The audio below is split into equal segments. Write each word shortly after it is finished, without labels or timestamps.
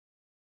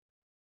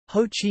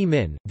Ho Chi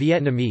Minh,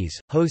 Vietnamese,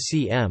 Ho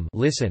Cm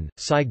listen,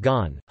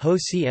 Saigon, Ho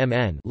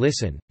Cmn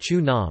listen,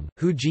 Chu Nam,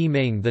 Hu Ji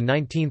Minh, the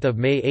 19th of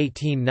May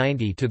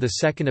 1890 to the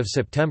 2nd of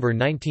September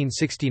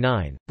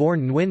 1969,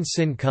 born Nguyen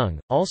Sin Kung,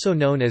 also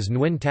known as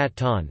Nguyen Tat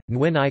Ton,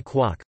 Nguyen I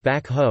Quoc,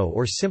 Bac Ho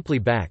or simply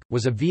Bac,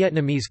 was a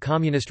Vietnamese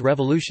communist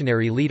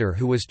revolutionary leader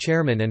who was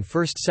chairman and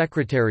first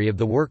secretary of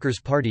the Workers'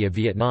 Party of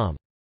Vietnam.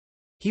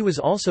 He was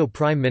also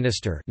Prime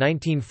Minister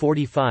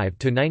 1945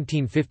 to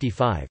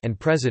 1955 and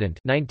President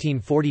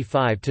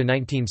 1945 to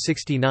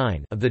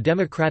 1969 of the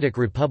Democratic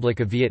Republic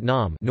of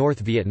Vietnam, North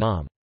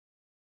Vietnam.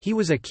 He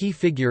was a key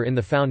figure in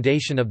the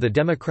foundation of the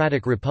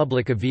Democratic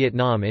Republic of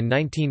Vietnam in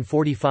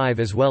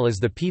 1945 as well as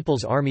the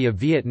People's Army of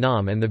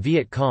Vietnam and the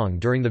Viet Cong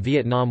during the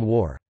Vietnam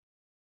War.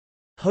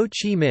 Ho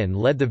Chi Minh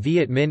led the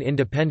Viet Minh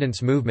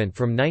independence movement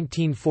from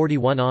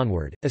 1941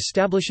 onward,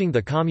 establishing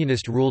the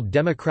communist-ruled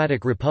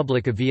Democratic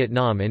Republic of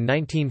Vietnam in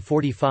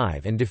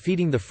 1945 and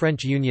defeating the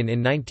French Union in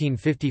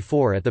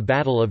 1954 at the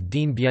Battle of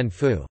Dien Bien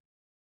Phu.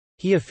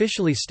 He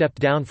officially stepped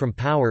down from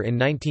power in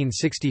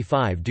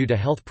 1965 due to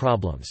health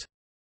problems.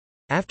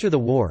 After the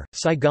war,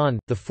 Saigon,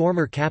 the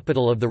former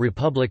capital of the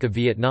Republic of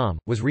Vietnam,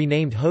 was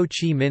renamed Ho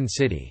Chi Minh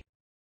City.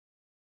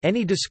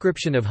 Any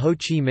description of Ho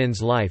Chi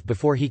Minh's life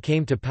before he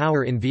came to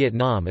power in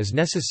Vietnam is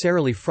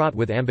necessarily fraught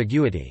with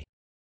ambiguity.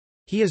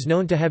 He is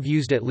known to have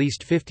used at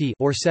least 50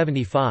 or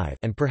 75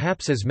 and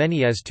perhaps as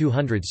many as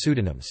 200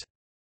 pseudonyms.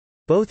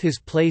 Both his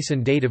place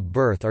and date of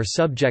birth are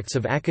subjects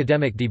of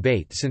academic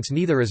debate since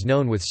neither is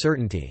known with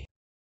certainty.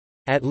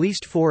 At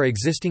least 4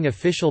 existing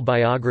official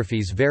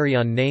biographies vary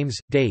on names,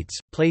 dates,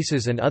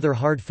 places and other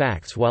hard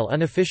facts while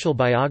unofficial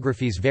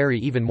biographies vary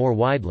even more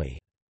widely.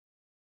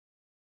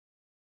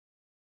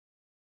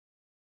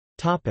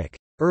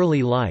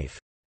 Early life.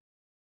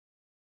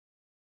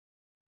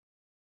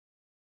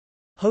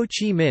 Ho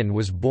Chi Minh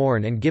was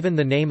born and given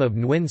the name of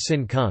Nguyen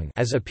Sin Kung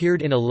as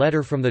appeared in a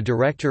letter from the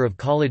director of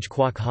College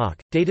Quoc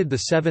Hoc, dated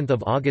 7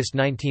 August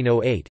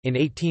 1908 in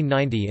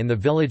 1890 in the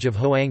village of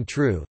Hoang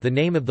Tru, the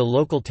name of the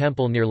local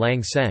temple near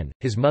Lang Sen,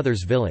 his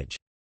mother's village.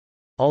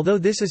 Although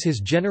this is his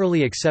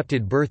generally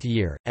accepted birth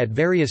year, at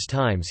various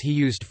times he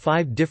used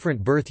 5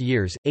 different birth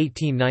years,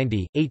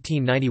 1890,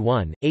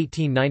 1891,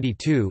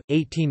 1892,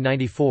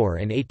 1894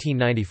 and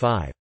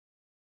 1895.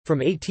 From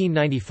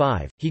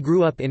 1895, he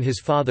grew up in his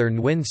father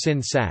Nguyen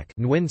Sin Sac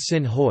Nguyen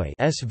Sin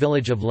Hoi's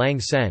village of Lang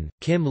Sen,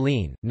 Kim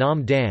Lien,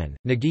 Nam Dan,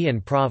 Nagi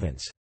and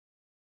Province.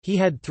 He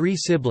had 3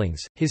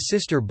 siblings, his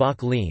sister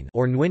Bok Lien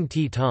or Nguyen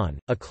Thi Ton,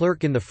 a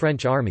clerk in the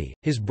French army,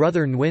 his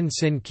brother Nguyen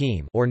Sin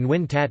Kim or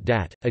Nguyen Tat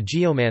Dat, a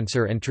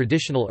geomancer and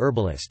traditional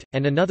herbalist,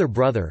 and another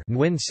brother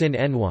Nguyen Sin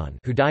Nguyen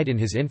who died in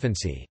his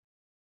infancy.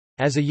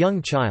 As a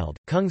young child,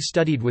 Kung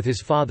studied with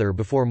his father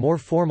before more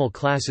formal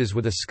classes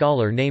with a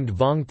scholar named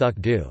Vong Thuc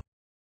Du.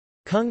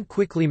 Kung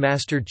quickly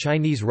mastered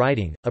Chinese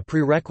writing, a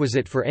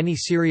prerequisite for any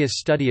serious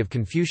study of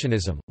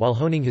Confucianism, while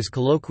honing his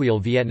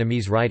colloquial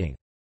Vietnamese writing.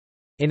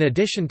 In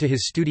addition to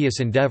his studious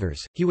endeavors,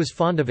 he was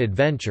fond of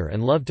adventure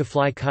and loved to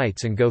fly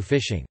kites and go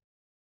fishing.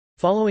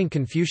 Following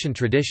Confucian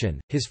tradition,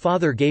 his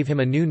father gave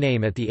him a new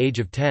name at the age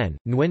of 10,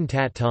 Nguyen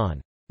Tat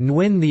Ton,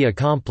 Nguyen the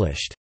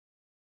Accomplished.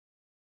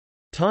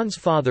 Ton's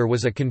father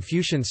was a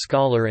Confucian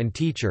scholar and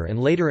teacher and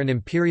later an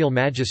imperial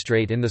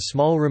magistrate in the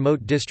small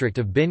remote district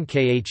of Bin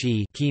Khe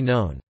Ki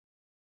known.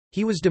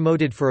 He was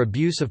demoted for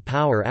abuse of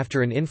power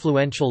after an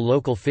influential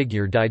local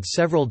figure died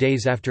several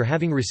days after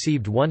having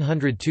received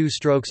 102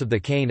 strokes of the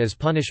cane as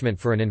punishment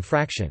for an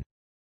infraction.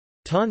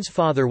 Ton's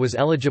father was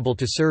eligible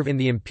to serve in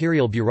the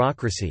imperial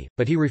bureaucracy,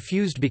 but he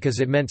refused because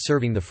it meant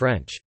serving the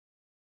French.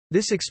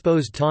 This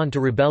exposed Ton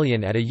to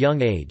rebellion at a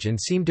young age and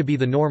seemed to be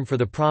the norm for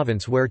the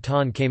province where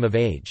Ton came of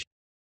age.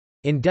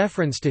 In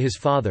deference to his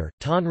father,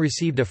 Ton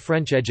received a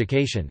French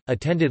education,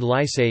 attended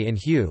lycée in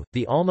Hue,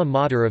 the alma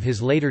mater of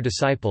his later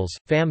disciples,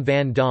 Pham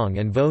Van Dong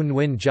and Vo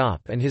Nguyen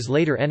Giap and his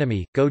later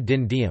enemy, Ngo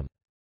Dinh Diem.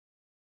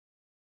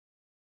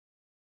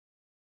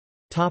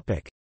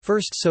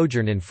 First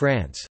sojourn in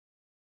France.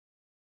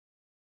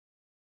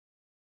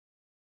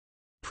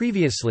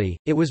 Previously,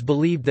 it was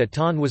believed that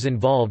Ton was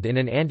involved in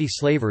an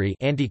anti-slavery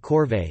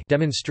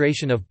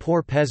demonstration of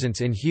poor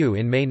peasants in Hue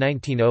in May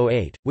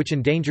 1908, which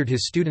endangered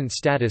his student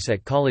status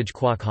at College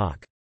Quoc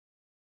Hoc.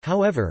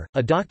 However,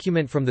 a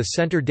document from the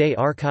Centre des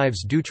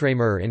Archives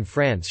d'Outre-mer in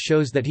France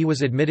shows that he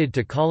was admitted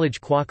to College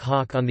Quoc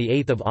Hoc on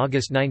 8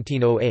 August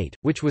 1908,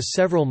 which was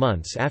several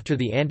months after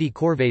the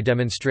anti-corvée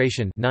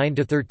demonstration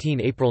 9–13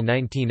 April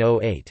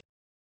 1908.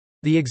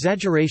 The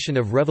exaggeration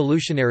of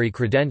revolutionary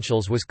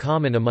credentials was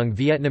common among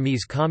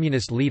Vietnamese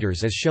communist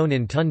leaders as shown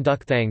in Ton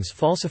Duc Thang's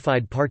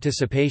falsified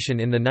participation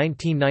in the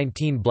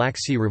 1919 Black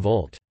Sea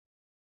Revolt.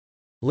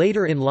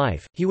 Later in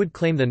life, he would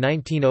claim the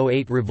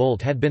 1908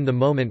 revolt had been the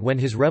moment when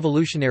his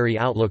revolutionary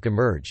outlook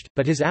emerged,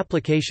 but his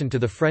application to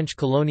the French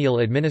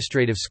Colonial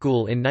Administrative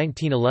School in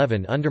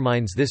 1911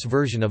 undermines this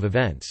version of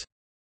events.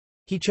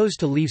 He chose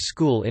to leave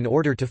school in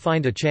order to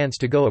find a chance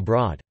to go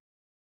abroad.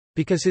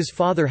 Because his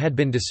father had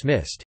been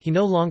dismissed, he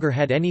no longer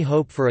had any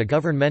hope for a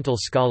governmental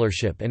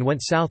scholarship and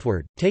went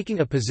southward, taking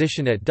a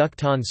position at Duc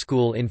Ton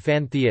School in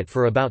Phan Thiet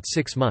for about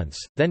 6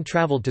 months, then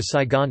travelled to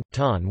Saigon.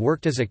 Ton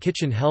worked as a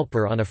kitchen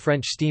helper on a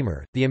French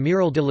steamer, the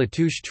Amiral de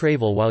Latouche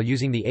Tréville, while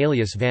using the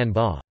alias Van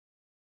Ba.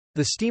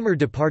 The steamer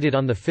departed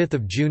on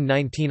 5 June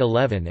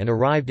 1911 and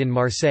arrived in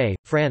Marseille,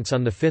 France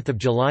on 5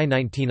 July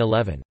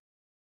 1911.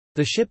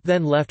 The ship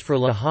then left for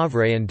Le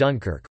Havre and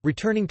Dunkirk,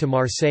 returning to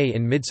Marseille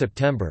in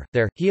mid-September.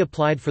 There, he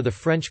applied for the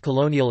French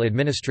Colonial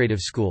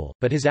Administrative School,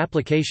 but his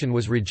application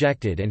was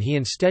rejected and he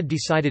instead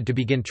decided to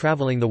begin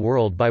traveling the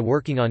world by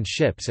working on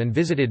ships and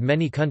visited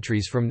many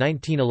countries from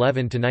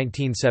 1911 to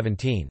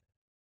 1917.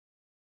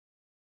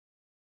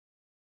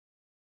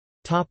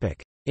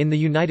 In the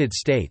United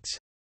States.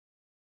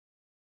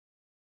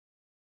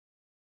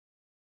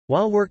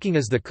 While working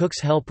as the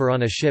cook's helper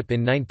on a ship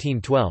in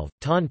 1912,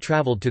 Ton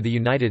traveled to the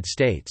United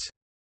States.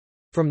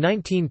 From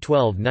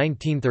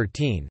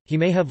 1912–1913, he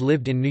may have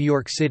lived in New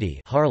York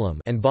City, Harlem,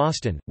 and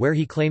Boston, where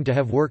he claimed to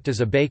have worked as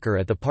a baker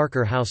at the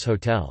Parker House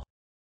Hotel.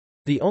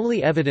 The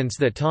only evidence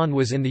that Ton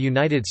was in the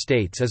United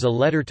States is a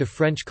letter to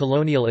French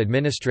colonial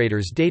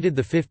administrators dated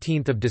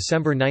 15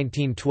 December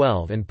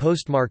 1912 and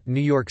postmarked New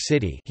York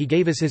City. He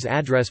gave us his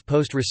address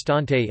poste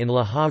restante in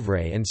Le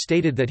Havre and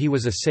stated that he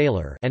was a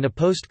sailor, and a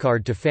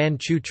postcard to Phan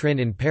Chu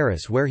Trinh in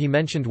Paris where he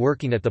mentioned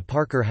working at the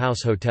Parker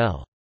House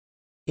Hotel.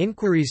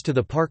 Inquiries to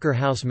the Parker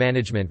House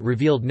management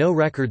revealed no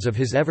records of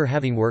his ever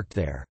having worked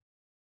there.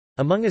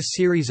 Among a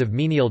series of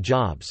menial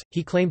jobs,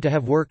 he claimed to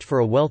have worked for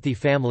a wealthy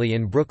family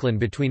in Brooklyn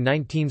between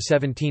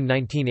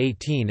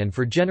 1917–1918 and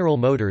for General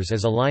Motors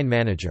as a line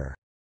manager.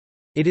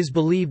 It is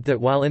believed that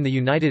while in the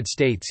United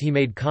States he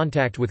made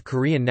contact with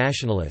Korean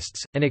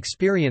nationalists, an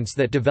experience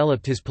that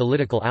developed his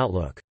political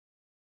outlook.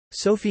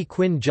 Sophie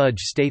Quinn Judge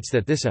states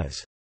that this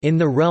is, "in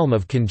the realm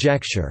of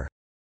conjecture."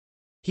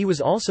 He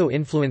was also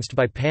influenced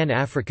by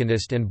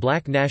Pan-Africanist and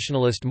black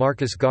nationalist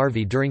Marcus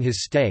Garvey during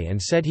his stay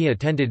and said he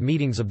attended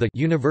meetings of the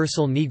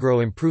Universal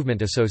Negro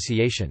Improvement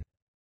Association.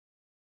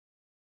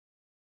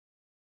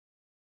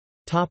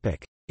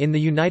 In the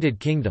United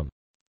Kingdom.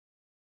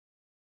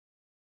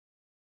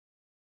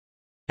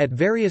 At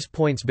various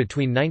points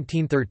between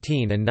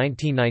 1913 and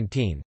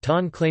 1919,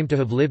 Ton claimed to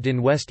have lived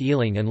in West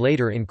Ealing and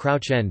later in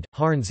Crouch End,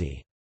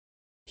 Hornsey.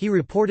 He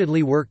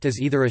reportedly worked as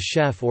either a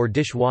chef or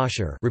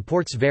dishwasher,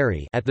 reports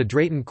vary, at the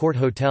Drayton Court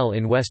Hotel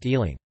in West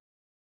Ealing.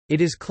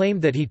 It is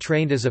claimed that he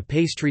trained as a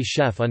pastry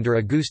chef under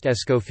Auguste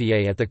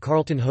Escoffier at the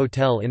Carlton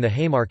Hotel in the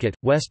Haymarket,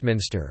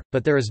 Westminster,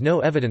 but there is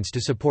no evidence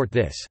to support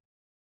this.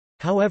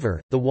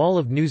 However, the wall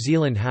of New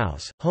Zealand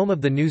House, home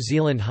of the New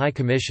Zealand High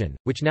Commission,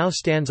 which now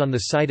stands on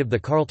the site of the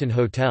Carlton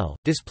Hotel,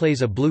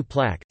 displays a blue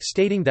plaque,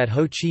 stating that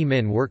Ho Chi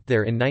Minh worked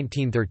there in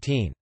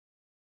 1913.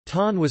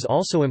 Ton was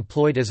also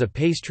employed as a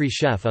pastry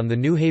chef on the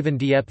New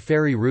Haven-Dieppe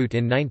ferry route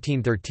in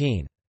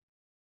 1913.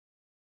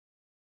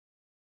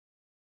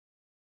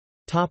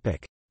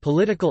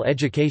 Political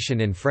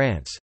education in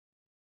France.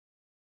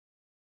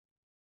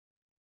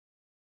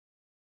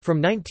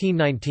 From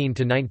 1919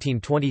 to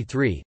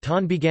 1923,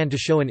 Ton began to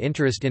show an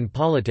interest in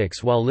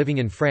politics while living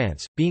in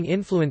France, being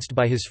influenced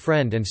by his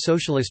friend and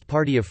Socialist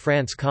Party of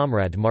France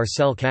comrade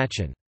Marcel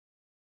Cachin.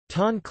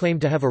 Ton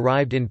claimed to have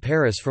arrived in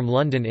Paris from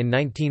London in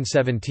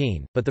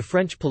 1917, but the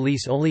French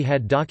police only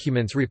had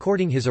documents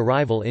recording his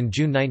arrival in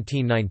June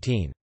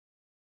 1919.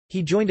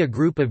 He joined a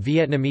group of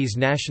Vietnamese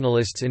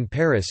nationalists in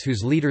Paris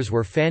whose leaders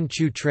were Phan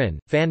Chu Trinh,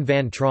 Phan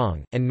Van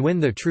Trong, and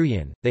Nguyen The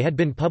Truyen. They had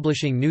been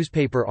publishing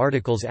newspaper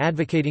articles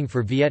advocating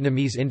for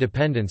Vietnamese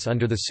independence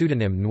under the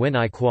pseudonym Nguyen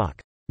I Quoc,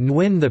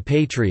 Nguyen the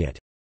Patriot.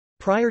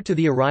 Prior to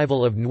the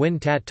arrival of Nguyen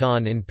Tat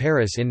Ton in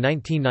Paris in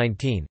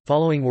 1919,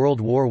 following World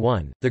War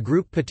I, the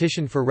group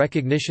petitioned for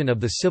recognition of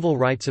the civil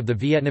rights of the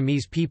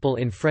Vietnamese people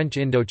in French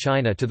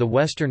Indochina to the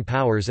Western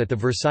powers at the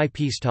Versailles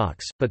peace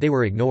talks, but they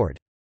were ignored.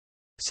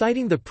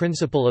 Citing the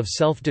principle of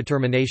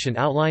self-determination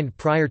outlined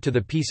prior to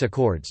the peace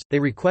accords, they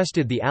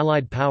requested the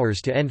Allied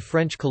powers to end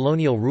French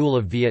colonial rule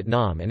of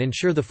Vietnam and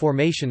ensure the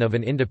formation of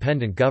an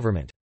independent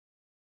government.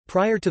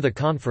 Prior to the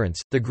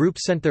conference, the group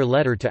sent their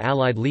letter to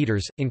Allied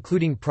leaders,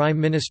 including Prime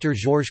Minister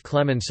Georges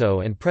Clemenceau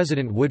and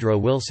President Woodrow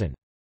Wilson.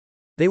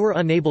 They were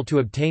unable to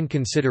obtain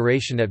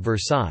consideration at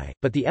Versailles,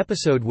 but the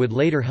episode would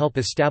later help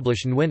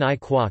establish Nguyen I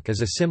Quoc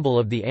as a symbol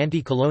of the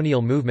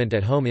anti-colonial movement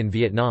at home in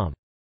Vietnam.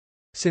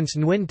 Since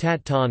Nguyen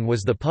Tat Ton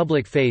was the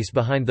public face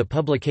behind the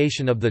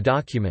publication of the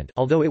document,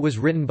 although it was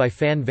written by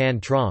Phan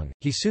Van Trong,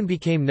 he soon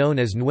became known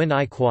as Nguyen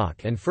I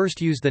Quoc and first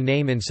used the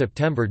name in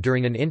September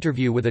during an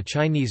interview with a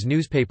Chinese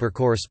newspaper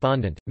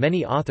correspondent.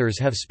 Many authors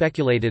have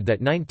speculated that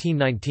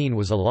 1919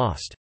 was a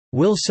lost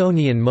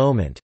Wilsonian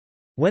moment,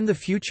 when the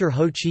future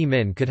Ho Chi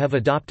Minh could have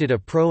adopted a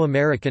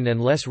pro-American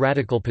and less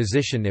radical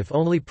position if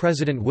only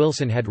President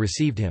Wilson had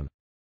received him.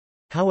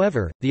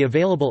 However, the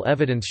available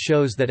evidence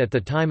shows that at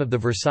the time of the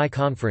Versailles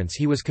Conference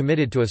he was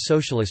committed to a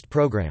socialist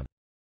program.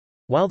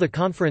 While the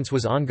conference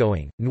was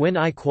ongoing, Nguyen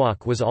I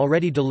Quoc was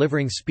already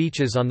delivering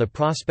speeches on the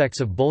prospects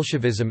of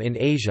Bolshevism in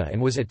Asia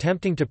and was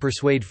attempting to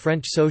persuade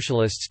French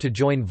socialists to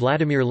join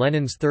Vladimir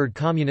Lenin's Third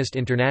Communist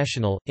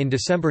International. In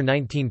December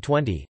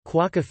 1920,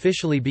 Quoc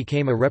officially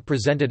became a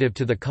representative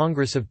to the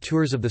Congress of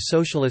Tours of the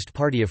Socialist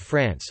Party of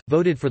France,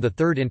 voted for the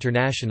Third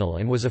International,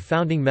 and was a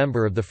founding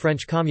member of the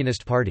French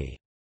Communist Party.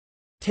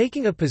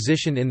 Taking a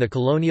position in the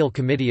colonial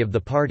committee of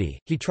the party,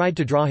 he tried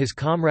to draw his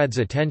comrades'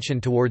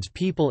 attention towards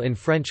people in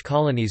French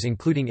colonies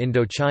including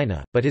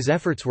Indochina, but his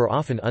efforts were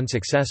often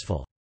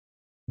unsuccessful.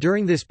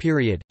 During this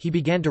period, he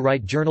began to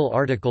write journal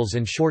articles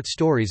and short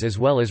stories as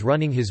well as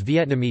running his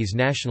Vietnamese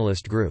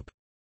nationalist group.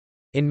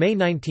 In May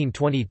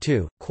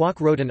 1922, Quoc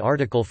wrote an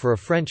article for a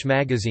French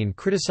magazine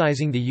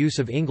criticizing the use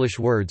of English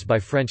words by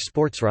French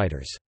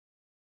sportswriters.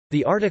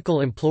 The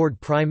article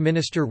implored Prime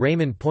Minister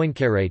Raymond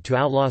Poincaré to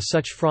outlaw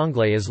such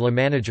franglais as Le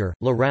Manager,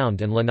 Le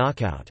Round and Le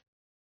Knockout.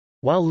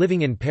 While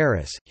living in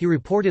Paris, he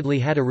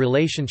reportedly had a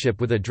relationship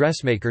with a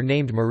dressmaker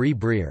named Marie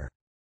Brière.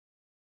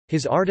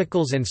 His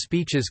articles and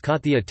speeches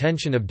caught the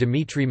attention of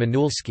Dmitry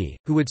Manulsky,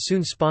 who would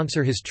soon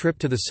sponsor his trip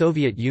to the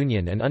Soviet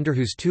Union and under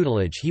whose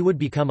tutelage he would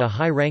become a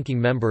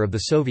high-ranking member of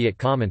the Soviet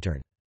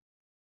Comintern.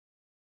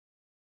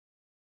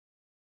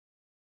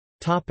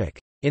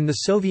 In the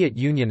Soviet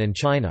Union and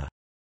China.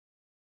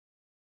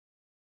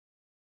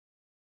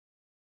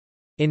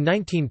 In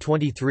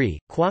 1923,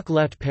 Quoc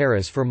left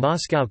Paris for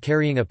Moscow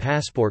carrying a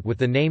passport with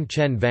the name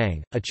Chen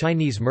Vang, a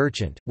Chinese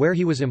merchant, where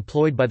he was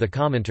employed by the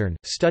Comintern,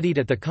 studied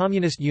at the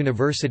Communist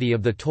University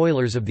of the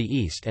Toilers of the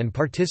East and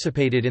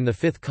participated in the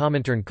Fifth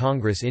Comintern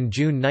Congress in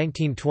June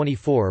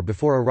 1924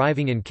 before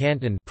arriving in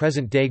Canton,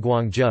 present-day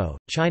Guangzhou,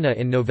 China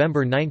in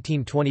November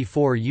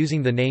 1924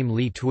 using the name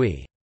Li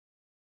Tui.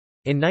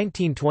 In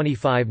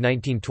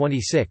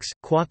 1925–1926,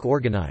 Quoc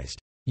organized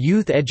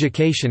youth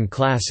education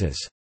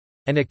classes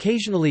and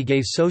occasionally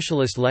gave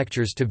socialist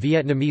lectures to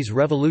Vietnamese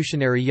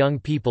revolutionary young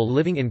people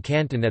living in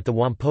Canton at the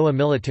Whampoa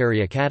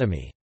Military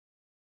Academy.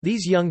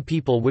 These young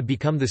people would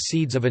become the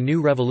seeds of a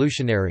new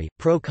revolutionary,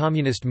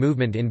 pro-communist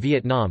movement in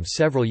Vietnam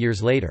several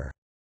years later.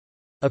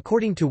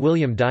 According to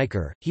William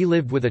Diker, he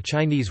lived with a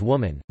Chinese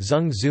woman,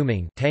 Zeng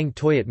Zuming Tang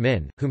Toyat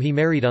Min, whom he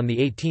married on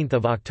 18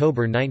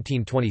 October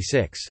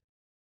 1926.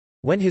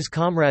 When his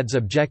comrades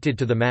objected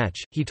to the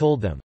match, he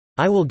told them,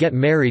 "I will get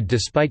married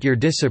despite your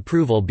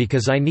disapproval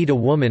because I need a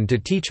woman to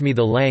teach me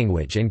the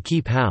language and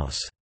keep house."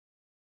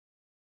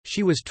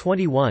 She was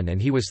 21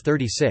 and he was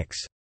 36.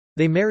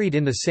 They married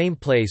in the same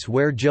place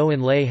where Zhou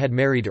Enlai had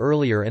married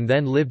earlier and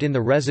then lived in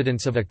the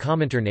residence of a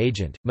Comintern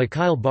agent.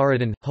 Mikhail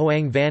Baradin,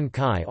 Hoang Van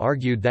Kai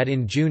argued that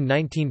in June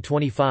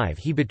 1925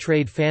 he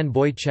betrayed Phan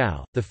Boi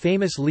Chau, the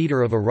famous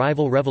leader of a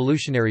rival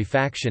revolutionary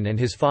faction and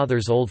his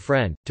father's old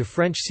friend, to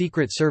French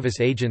Secret Service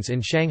agents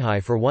in Shanghai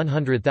for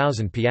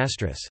 100,000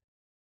 piastres.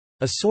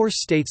 A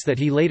source states that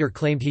he later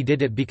claimed he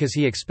did it because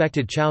he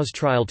expected Chau's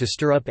trial to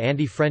stir up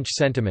anti-French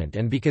sentiment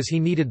and because he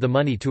needed the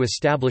money to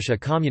establish a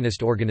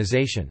communist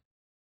organization.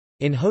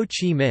 In Ho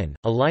Chi Minh,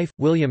 A Life,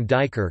 William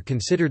Diker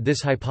considered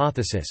this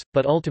hypothesis,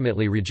 but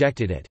ultimately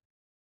rejected it.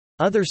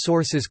 Other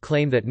sources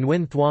claim that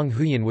Nguyen Thuong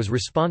Huyen was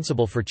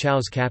responsible for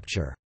Chau's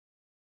capture.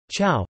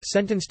 Chau,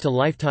 sentenced to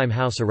lifetime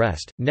house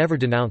arrest, never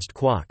denounced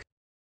Quoc.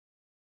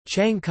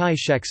 Chiang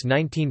Kai-shek's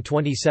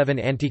 1927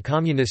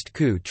 anti-communist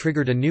coup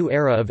triggered a new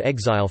era of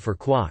exile for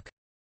Quoc.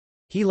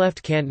 He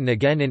left Canton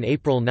again in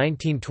April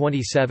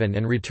 1927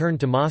 and returned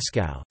to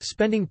Moscow,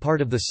 spending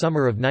part of the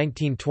summer of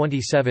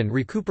 1927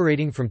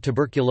 recuperating from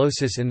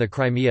tuberculosis in the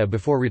Crimea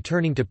before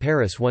returning to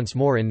Paris once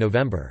more in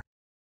November.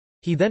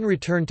 He then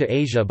returned to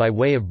Asia by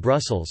way of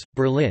Brussels,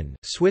 Berlin,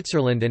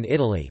 Switzerland and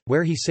Italy,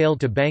 where he sailed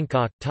to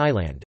Bangkok,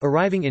 Thailand,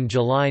 arriving in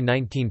July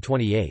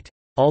 1928.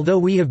 "Although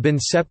we have been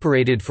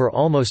separated for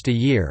almost a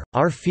year,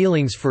 our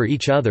feelings for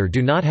each other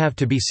do not have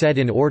to be said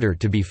in order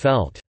to be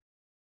felt,"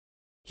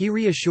 he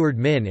reassured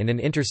Min in an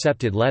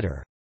intercepted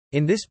letter.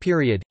 In this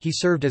period, he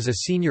served as a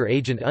senior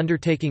agent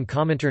undertaking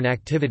Comintern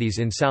activities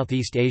in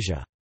Southeast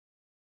Asia.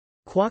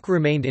 Quoc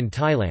remained in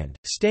Thailand,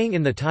 staying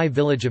in the Thai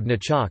village of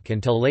Nachok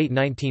until late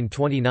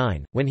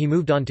 1929, when he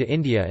moved on to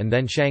India and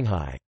then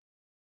Shanghai.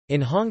 In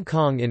Hong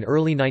Kong in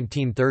early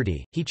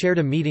 1930, he chaired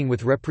a meeting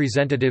with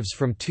representatives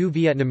from two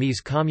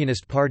Vietnamese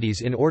communist parties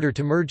in order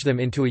to merge them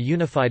into a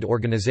unified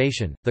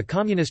organization, the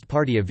Communist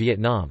Party of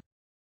Vietnam.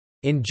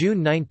 In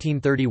June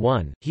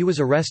 1931, he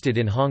was arrested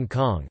in Hong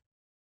Kong.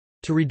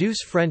 To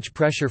reduce French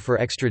pressure for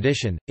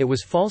extradition, it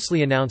was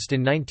falsely announced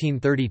in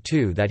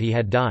 1932 that he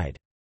had died.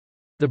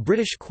 The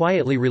British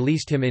quietly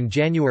released him in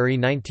January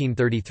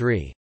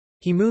 1933.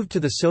 He moved to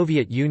the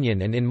Soviet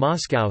Union and in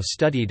Moscow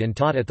studied and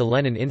taught at the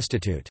Lenin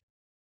Institute.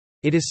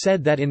 It is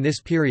said that in this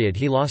period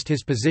he lost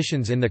his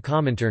positions in the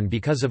Comintern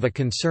because of a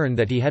concern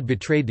that he had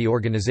betrayed the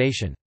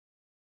organization.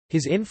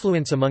 His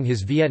influence among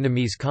his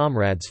Vietnamese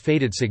comrades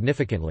faded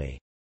significantly.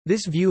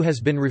 This view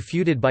has been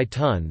refuted by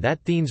Ton That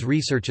Thien's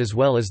research as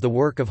well as the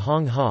work of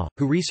Hong Ha,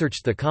 who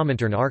researched the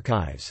Comintern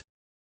archives.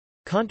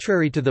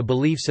 Contrary to the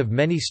beliefs of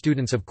many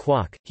students of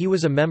Kwok, he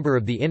was a member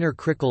of the inner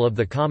Crickle of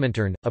the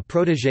Comintern, a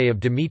protégé of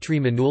Dmitry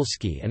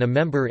Minulsky and a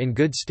member in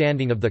good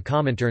standing of the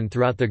Comintern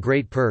throughout the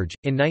Great Purge.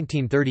 In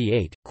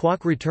 1938,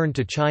 Kwok returned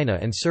to China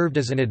and served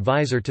as an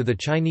advisor to the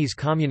Chinese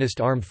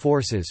Communist Armed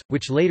Forces,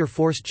 which later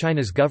forced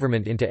China's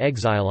government into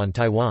exile on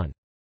Taiwan.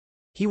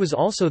 He was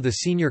also the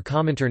senior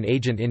Comintern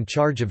agent in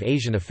charge of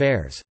Asian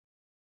affairs.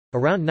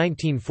 Around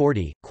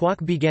 1940,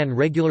 Kwok began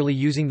regularly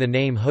using the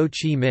name Ho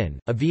Chi Minh,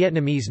 a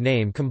Vietnamese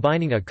name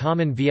combining a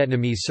common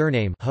Vietnamese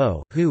surname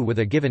Ho, Hu with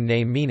a given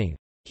name meaning,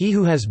 he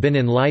who has been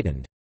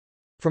enlightened,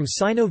 from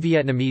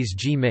Sino-Vietnamese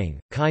Ji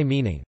Ming, Kai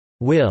meaning,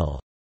 will,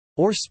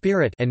 or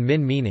spirit, and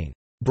Minh meaning,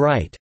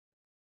 bright.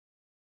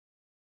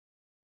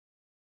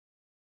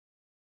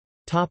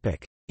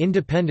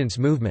 Independence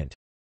movement.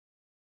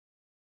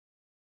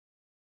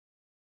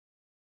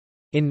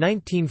 In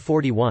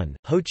 1941,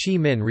 Ho Chi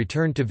Minh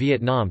returned to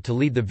Vietnam to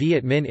lead the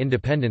Viet Minh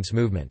independence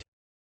movement.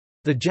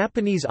 The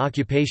Japanese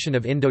occupation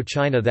of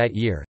Indochina that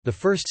year, the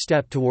first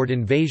step toward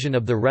invasion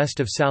of the rest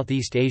of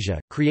Southeast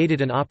Asia,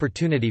 created an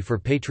opportunity for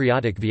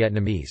patriotic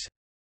Vietnamese.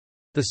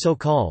 The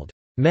so-called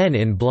Men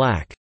in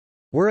Black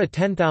were a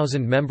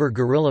 10,000-member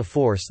guerrilla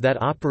force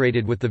that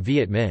operated with the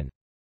Viet Minh.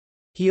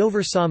 He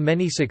oversaw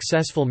many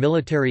successful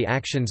military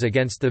actions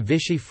against the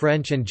Vichy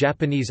French and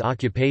Japanese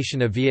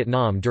occupation of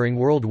Vietnam during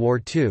World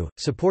War II,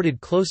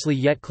 supported closely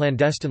yet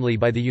clandestinely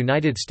by the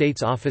United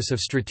States Office of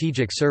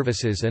Strategic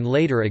Services and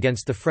later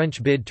against the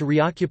French bid to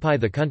reoccupy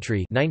the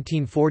country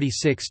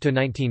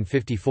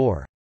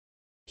 1946–1954.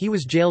 He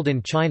was jailed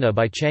in China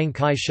by Chiang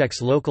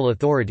Kai-shek's local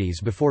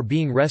authorities before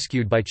being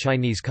rescued by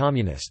Chinese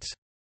communists.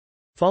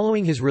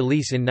 Following his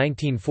release in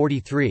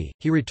 1943,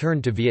 he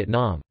returned to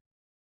Vietnam.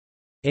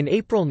 In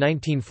April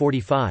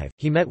 1945,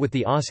 he met with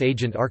the OSS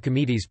agent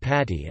Archimedes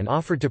Patty and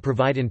offered to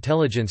provide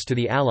intelligence to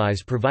the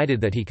Allies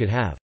provided that he could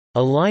have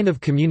a line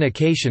of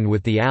communication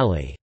with the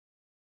Ally.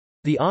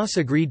 The OSS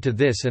agreed to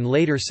this and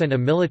later sent a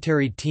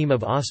military team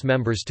of OSS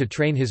members to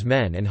train his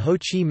men, and Ho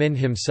Chi Minh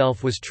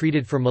himself was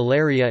treated for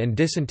malaria and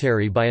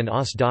dysentery by an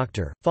OSS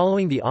doctor.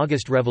 Following the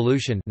August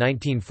Revolution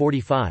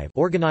 1945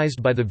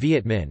 organized by the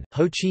Viet Minh,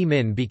 Ho Chi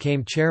Minh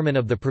became chairman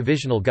of the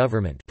Provisional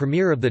Government,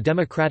 Premier of the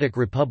Democratic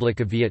Republic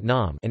of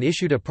Vietnam, and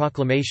issued a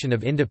proclamation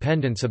of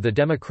independence of the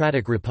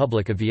Democratic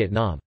Republic of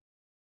Vietnam.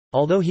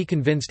 Although he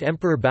convinced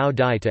Emperor Bao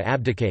Dai to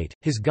abdicate,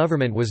 his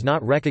government was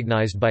not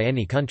recognized by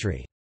any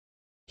country.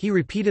 He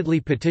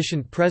repeatedly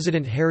petitioned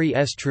President Harry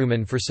S.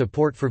 Truman for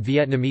support for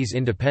Vietnamese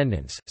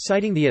independence,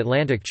 citing the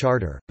Atlantic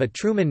Charter, but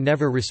Truman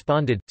never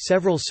responded.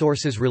 Several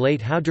sources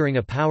relate how during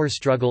a power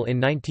struggle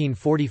in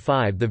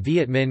 1945 the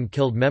Viet Minh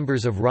killed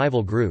members of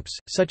rival groups,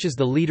 such as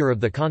the leader of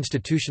the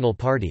Constitutional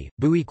Party,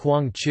 Bui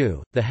Quang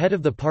Chu, the head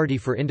of the Party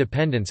for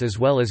Independence, as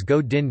well as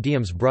Ngo Dinh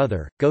Diem's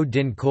brother, Ngo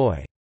Dinh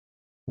Khoi.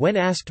 When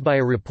asked by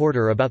a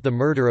reporter about the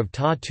murder of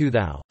Ta Tu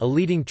Thao, a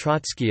leading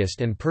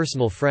Trotskyist and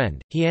personal friend,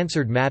 he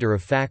answered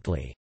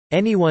matter-of-factly,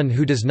 "Anyone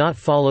who does not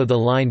follow the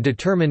line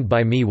determined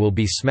by me will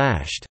be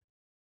smashed."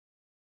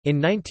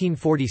 In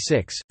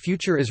 1946,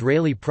 future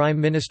Israeli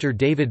Prime Minister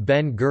David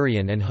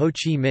Ben-Gurion and Ho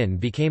Chi Minh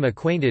became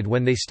acquainted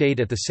when they stayed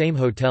at the same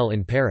hotel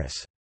in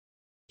Paris.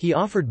 He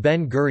offered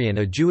Ben-Gurion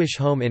a Jewish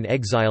home in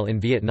exile in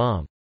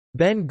Vietnam.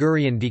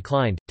 Ben-Gurion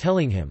declined,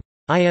 telling him,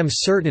 "I am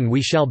certain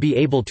we shall be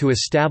able to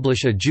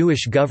establish a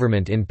Jewish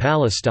government in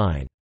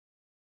Palestine."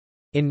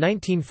 In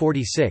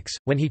 1946,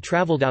 when he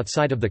traveled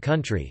outside of the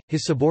country,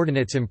 his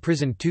subordinates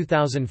imprisoned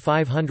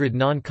 2,500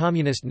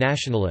 non-communist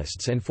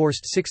nationalists and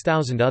forced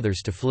 6,000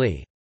 others to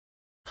flee.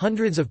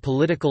 Hundreds of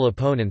political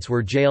opponents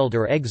were jailed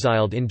or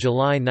exiled in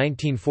July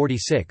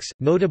 1946,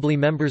 notably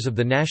members of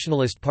the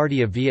Nationalist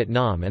Party of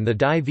Vietnam and the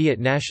Dai Viet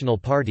National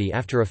Party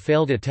after a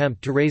failed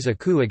attempt to raise a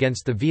coup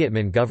against the Viet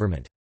Minh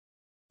government.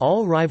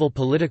 All rival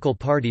political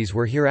parties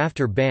were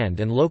hereafter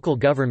banned and local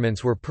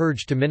governments were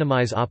purged to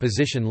minimize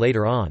opposition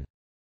later on.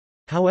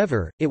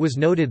 However, it was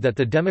noted that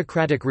the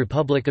Democratic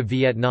Republic of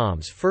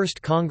Vietnam's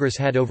first Congress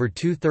had over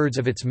two-thirds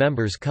of its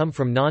members come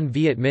from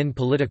non-Viet Minh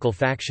political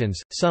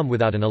factions, some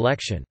without an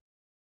election.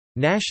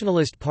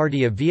 Nationalist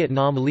Party of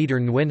Vietnam leader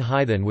Nguyen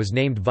Hai Thanh was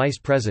named vice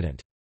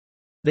president.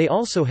 They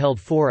also held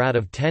 4 out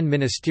of 10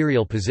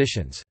 ministerial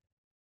positions.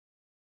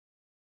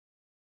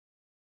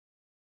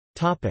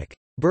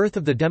 Birth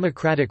of the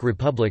Democratic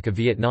Republic of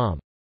Vietnam.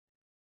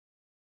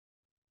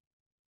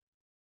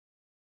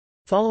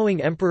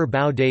 Following Emperor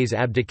Bao Dai's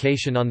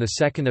abdication on 2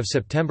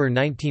 September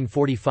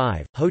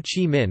 1945, Ho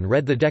Chi Minh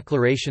read the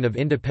Declaration of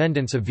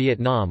Independence of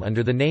Vietnam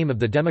under the name of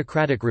the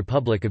Democratic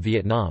Republic of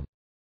Vietnam.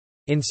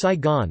 In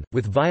Saigon,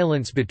 with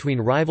violence between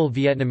rival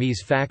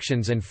Vietnamese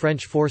factions and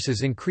French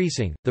forces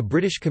increasing, the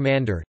British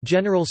commander,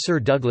 General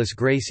Sir Douglas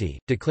Gracey,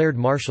 declared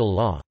martial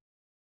law.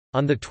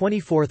 On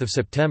 24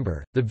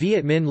 September, the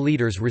Viet Minh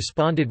leaders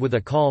responded with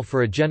a call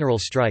for a general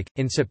strike.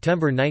 In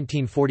September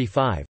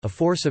 1945, a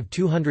force of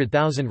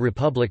 200,000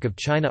 Republic of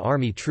China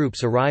Army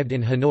troops arrived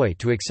in Hanoi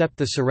to accept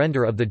the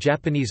surrender of the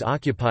Japanese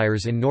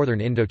occupiers in northern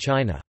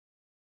Indochina.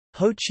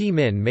 Ho Chi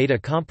Minh made a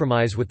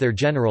compromise with their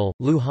general,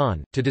 Liu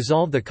Han, to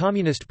dissolve the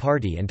Communist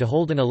Party and to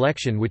hold an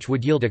election which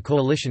would yield a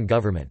coalition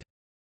government.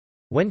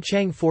 When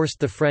Chiang forced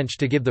the French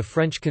to give the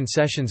French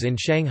concessions in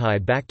Shanghai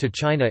back to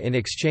China in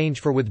exchange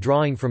for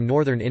withdrawing from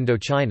northern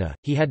Indochina,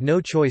 he had no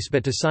choice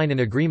but to sign an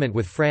agreement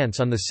with France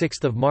on 6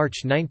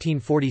 March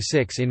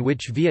 1946 in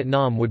which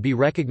Vietnam would be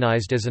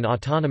recognized as an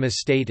autonomous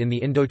state in the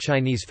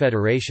Indochinese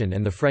Federation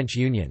and the French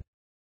Union.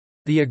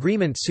 The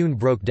agreement soon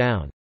broke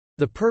down.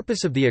 The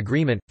purpose of the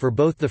agreement, for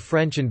both the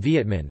French and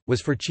Viet Minh, was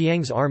for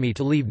Chiang's army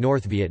to leave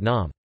North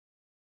Vietnam.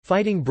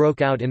 Fighting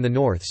broke out in the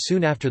north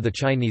soon after the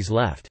Chinese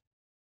left.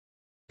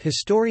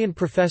 Historian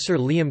Professor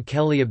Liam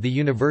Kelly of the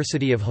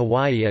University of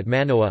Hawaii at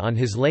Manoa on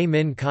his Lei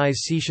Min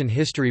Kai's Sishan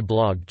history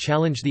blog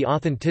challenged the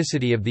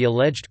authenticity of the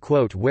alleged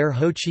quote where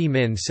Ho Chi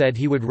Minh said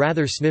he would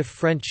rather sniff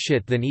French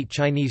shit than eat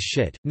Chinese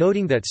shit,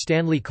 noting that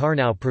Stanley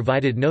Carnow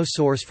provided no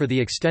source for the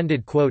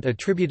extended quote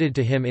attributed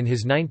to him in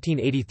his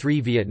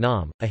 1983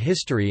 Vietnam, a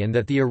history, and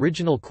that the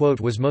original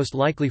quote was most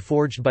likely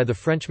forged by the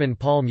Frenchman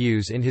Paul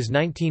Meuse in his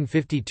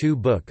 1952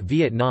 book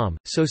Vietnam,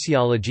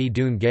 Sociologie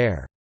d'une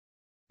guerre.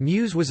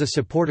 Meuse was a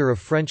supporter of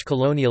French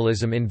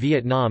colonialism in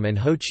Vietnam, and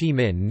Ho Chi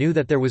Minh knew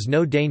that there was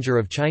no danger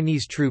of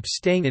Chinese troops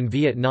staying in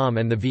Vietnam,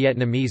 and the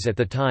Vietnamese at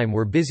the time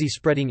were busy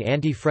spreading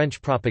anti-French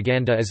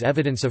propaganda as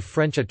evidence of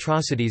French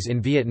atrocities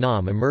in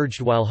Vietnam emerged,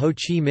 while Ho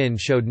Chi Minh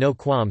showed no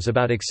qualms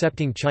about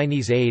accepting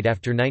Chinese aid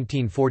after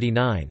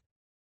 1949.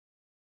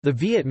 The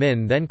Viet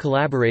Minh then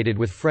collaborated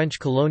with French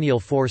colonial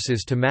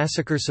forces to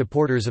massacre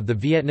supporters of the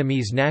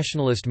Vietnamese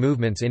nationalist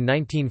movements in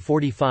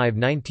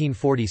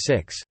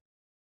 1945–1946.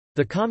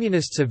 The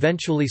Communists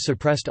eventually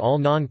suppressed all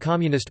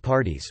non-communist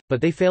parties,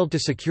 but they failed to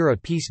secure a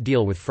peace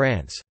deal with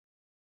France.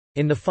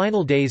 In the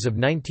final days of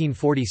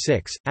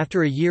 1946,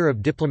 after a year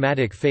of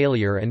diplomatic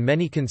failure and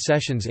many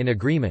concessions in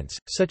agreements,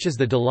 such as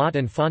the Dalat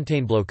and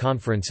Fontainebleau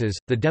conferences,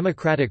 the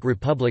Democratic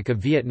Republic of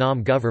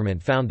Vietnam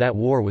government found that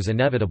war was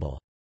inevitable.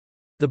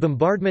 The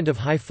bombardment of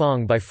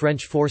Haiphong by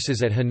French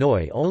forces at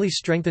Hanoi only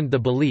strengthened the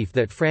belief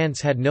that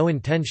France had no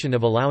intention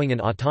of allowing an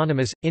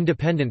autonomous,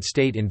 independent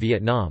state in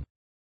Vietnam.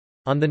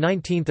 On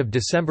 19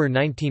 December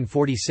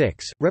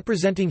 1946,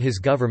 representing his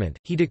government,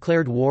 he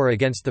declared war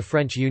against the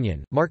French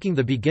Union, marking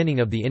the beginning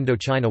of the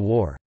Indochina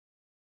War.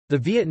 The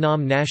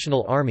Vietnam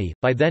National Army,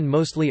 by then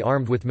mostly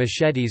armed with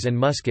machetes and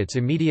muskets,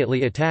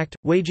 immediately attacked,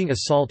 waging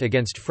assault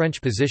against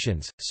French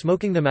positions,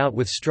 smoking them out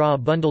with straw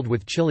bundled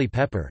with chili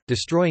pepper,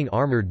 destroying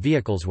armored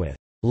vehicles with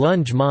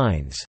lunge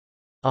mines,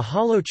 a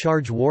hollow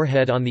charge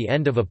warhead on the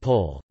end of a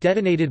pole,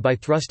 detonated by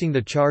thrusting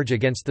the charge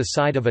against the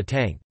side of a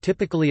tank,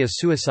 typically a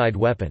suicide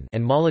weapon,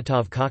 and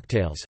Molotov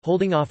cocktails,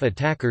 holding off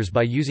attackers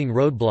by using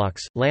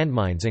roadblocks,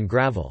 landmines and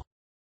gravel.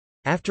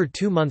 After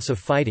 2 months of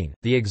fighting,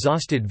 the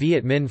exhausted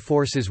Viet Minh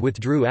forces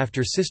withdrew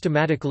after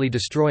systematically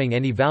destroying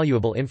any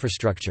valuable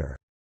infrastructure.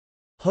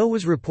 Ho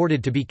was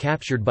reported to be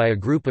captured by a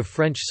group of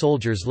French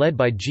soldiers led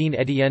by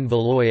Jean-Étienne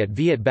Valois at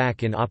Viet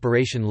Bac in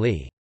Operation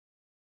Lee.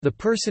 The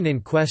person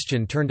in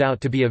question turned out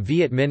to be a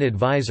Viet Minh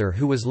advisor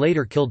who was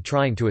later killed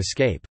trying to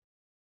escape.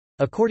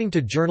 According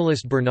to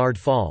journalist Bernard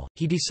Fall,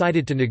 he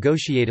decided to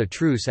negotiate a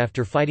truce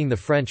after fighting the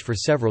French for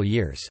several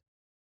years.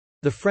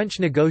 The French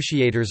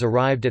negotiators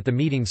arrived at the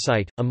meeting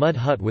site, a mud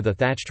hut with a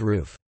thatched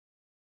roof.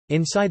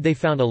 Inside they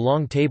found a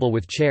long table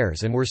with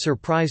chairs and were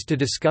surprised to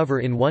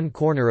discover in one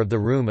corner of the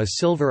room a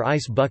silver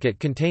ice bucket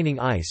containing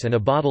ice and a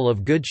bottle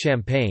of good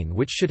champagne,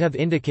 which should have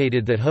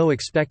indicated that Ho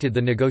expected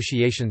the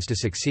negotiations to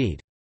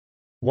succeed.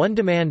 One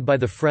demand by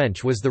the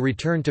French was the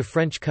return to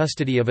French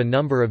custody of a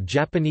number of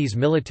Japanese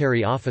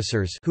military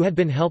officers who had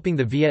been helping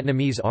the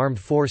Vietnamese armed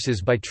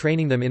forces by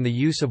training them in the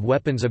use of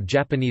weapons of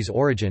Japanese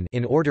origin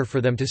in order for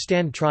them to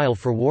stand trial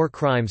for war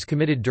crimes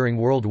committed during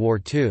World War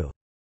II.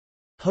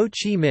 Ho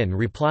Chi Minh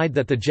replied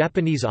that the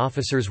Japanese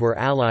officers were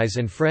allies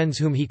and friends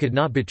whom he could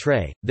not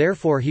betray,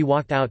 therefore he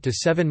walked out to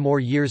 7 more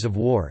years of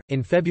war.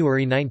 In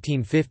February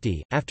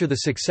 1950, after the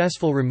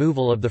successful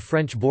removal of the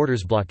French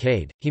borders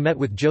blockade, he met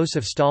with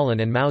Joseph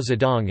Stalin and Mao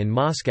Zedong in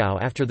Moscow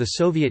after the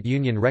Soviet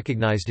Union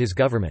recognized his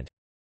government.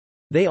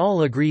 They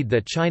all agreed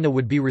that China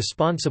would be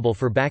responsible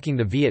for backing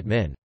the Viet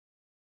Minh.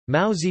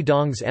 Mao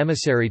Zedong's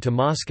emissary to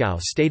Moscow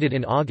stated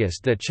in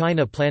August that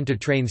China planned to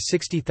train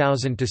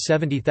 60,000 to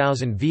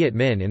 70,000 Viet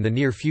Minh in the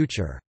near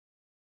future.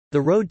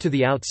 The road to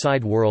the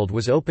outside world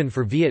was open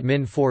for Viet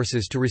Minh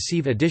forces to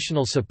receive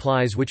additional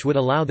supplies which would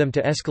allow them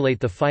to escalate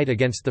the fight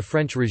against the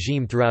French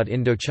regime throughout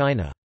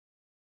Indochina.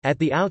 At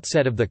the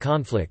outset of the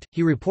conflict,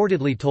 he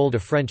reportedly told a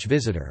French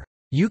visitor,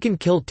 "You can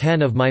kill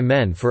 10 of my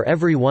men for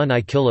every one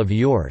I kill of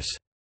yours.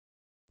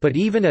 But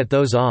even at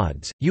those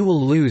odds, you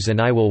will lose and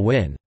I will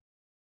win."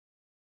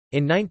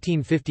 In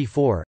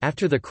 1954,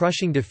 after the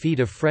crushing defeat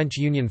of French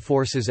Union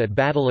forces at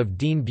Battle of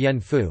Dien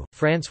Bien Phu,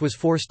 France was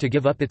forced to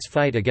give up its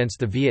fight against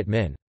the Viet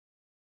Minh.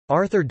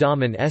 Arthur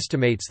Dahman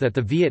estimates that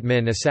the Viet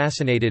Minh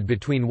assassinated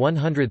between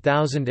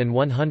 100,000 and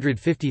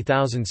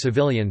 150,000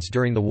 civilians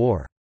during the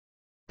war.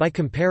 By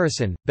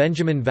comparison,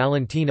 Benjamin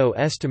Valentino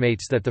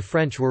estimates that the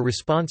French were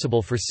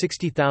responsible for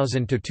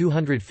 60,000 to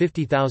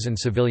 250,000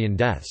 civilian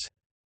deaths.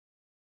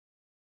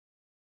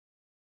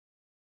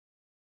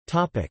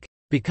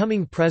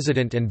 Becoming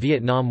president and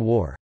Vietnam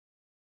War.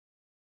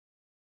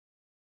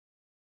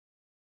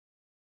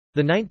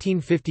 The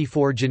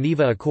 1954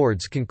 Geneva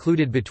Accords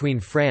concluded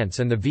between France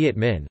and the Viet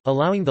Minh,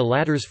 allowing the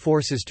latter's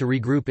forces to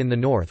regroup in the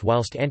north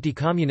whilst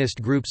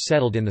anti-communist groups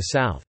settled in the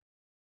south.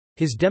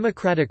 His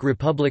Democratic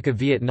Republic of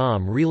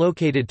Vietnam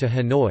relocated to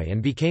Hanoi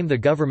and became the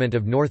government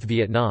of North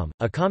Vietnam,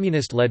 a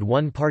communist-led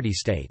one-party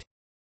state.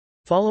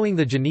 Following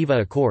the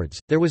Geneva Accords,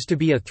 there was to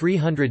be a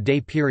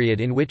 300-day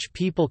period in which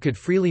people could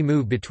freely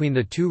move between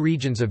the two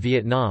regions of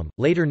Vietnam,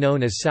 later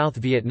known as South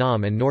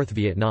Vietnam and North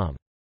Vietnam.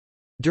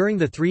 During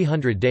the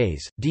 300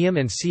 days, Diem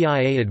and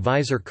CIA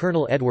advisor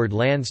Colonel Edward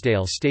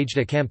Lansdale staged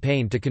a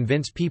campaign to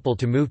convince people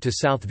to move to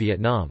South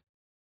Vietnam.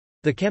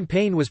 The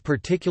campaign was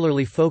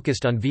particularly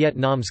focused on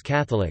Vietnam's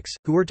Catholics,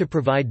 who were to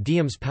provide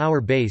Diem's power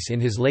base in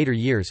his later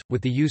years,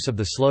 with the use of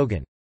the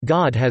slogan,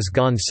 "God has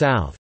gone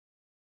south."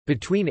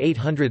 Between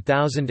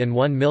 800,000 and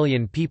 1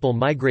 million people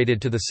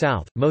migrated to the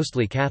south,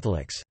 mostly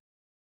Catholics.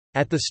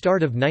 At the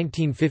start of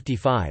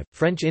 1955,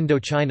 French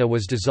Indochina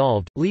was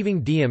dissolved,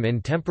 leaving Diem in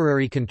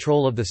temporary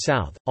control of the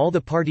south. All the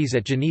parties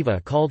at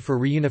Geneva called for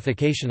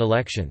reunification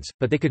elections,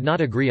 but they could not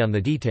agree on the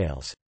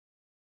details.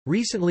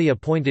 Recently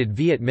appointed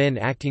Viet Minh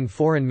acting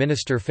Foreign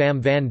Minister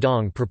Pham Van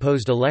Dong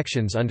proposed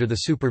elections under the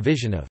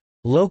supervision of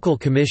local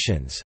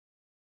commissions.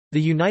 The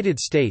United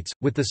States,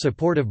 with the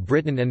support of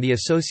Britain and the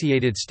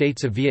Associated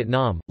States of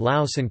Vietnam,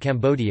 Laos and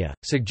Cambodia,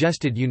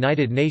 suggested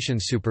United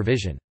Nations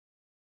supervision.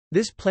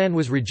 This plan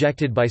was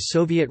rejected by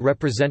Soviet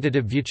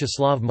Representative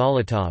Vyacheslav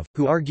Molotov,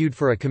 who argued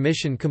for a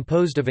commission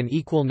composed of an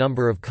equal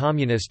number of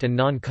communist and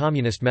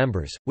non-communist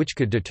members, which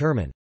could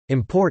determine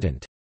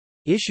important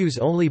issues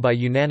only by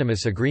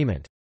unanimous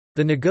agreement.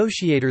 The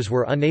negotiators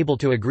were unable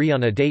to agree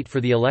on a date for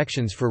the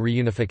elections for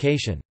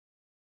reunification.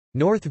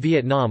 North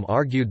Vietnam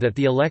argued that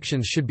the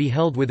elections should be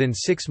held within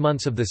 6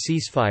 months of the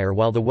ceasefire,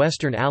 while the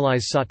Western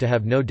Allies sought to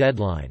have no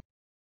deadline.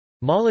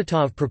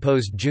 Molotov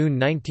proposed June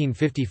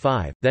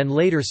 1955, then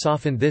later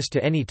softened this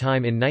to any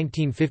time in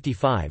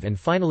 1955 and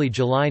finally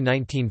July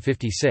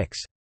 1956.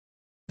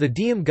 The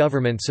Diem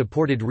government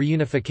supported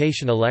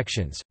reunification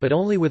elections, but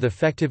only with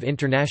effective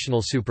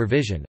international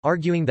supervision,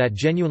 arguing that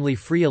genuinely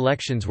free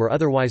elections were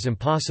otherwise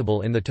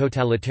impossible in the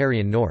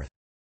totalitarian North.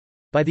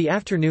 By the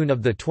afternoon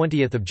of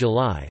 20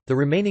 July, the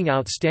remaining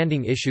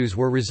outstanding issues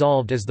were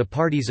resolved as the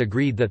parties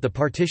agreed that the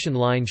partition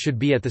line should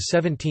be at the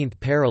 17th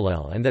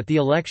parallel and that the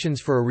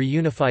elections for a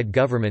reunified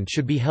government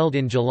should be held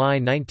in July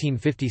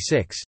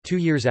 1956, 2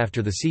 years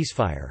after the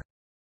ceasefire.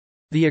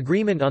 The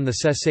agreement on the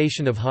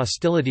cessation of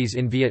hostilities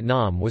in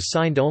Vietnam was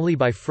signed only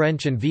by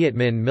French and Viet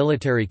Minh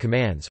military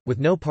commands, with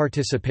no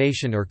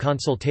participation or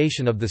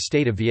consultation of the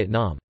State of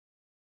Vietnam.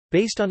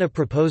 Based on a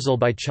proposal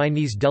by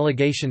Chinese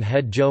delegation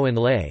head Zhou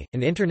Enlai,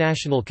 an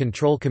International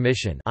Control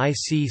Commission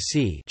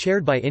 (ICC)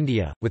 chaired by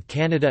India, with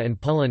Canada and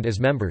Poland as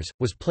members,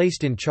 was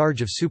placed in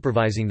charge of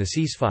supervising the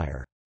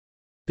ceasefire.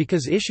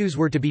 Because issues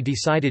were to be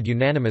decided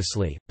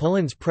unanimously,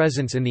 Poland's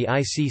presence in the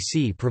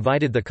ICC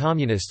provided the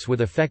Communists with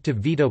effective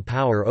veto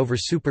power over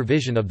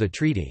supervision of the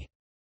treaty.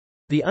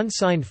 The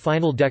unsigned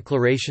final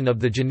declaration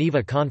of the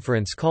Geneva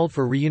Conference called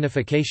for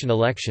reunification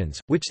elections,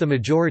 which the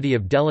majority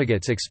of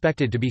delegates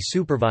expected to be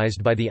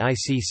supervised by the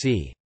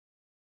ICC.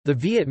 The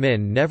Viet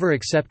Minh never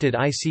accepted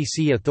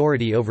ICC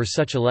authority over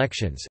such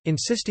elections,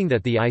 insisting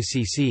that the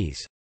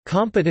ICC's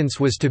competence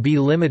was to be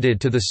limited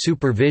to the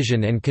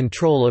supervision and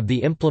control of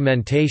the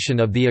implementation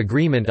of the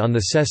agreement on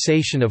the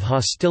cessation of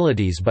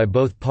hostilities by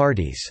both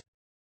parties.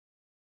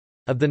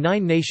 Of the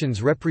 9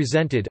 nations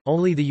represented,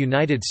 only the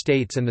United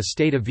States and the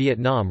State of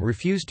Vietnam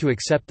refused to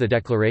accept the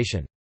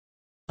declaration.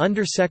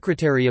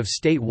 Under-Secretary of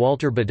State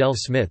Walter Bedell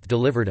Smith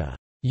delivered a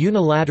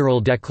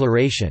unilateral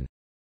declaration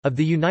of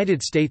the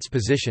United States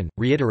position,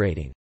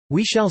 reiterating,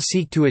 "We shall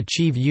seek to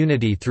achieve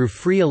unity through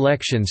free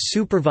elections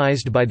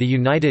supervised by the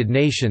United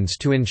Nations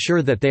to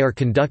ensure that they are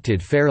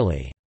conducted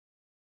fairly."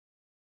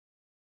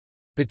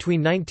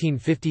 Between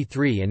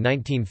 1953 and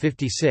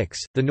 1956,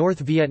 the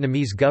North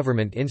Vietnamese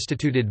government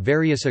instituted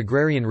various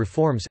agrarian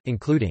reforms,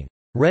 including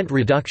rent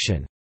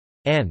reduction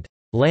and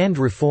land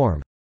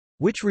reform,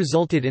 which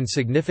resulted in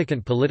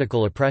significant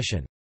political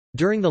oppression.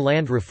 During the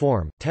land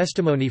reform,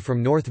 testimony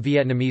from North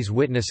Vietnamese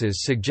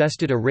witnesses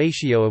suggested a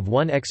ratio of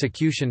 1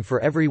 execution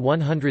for every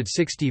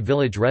 160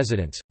 village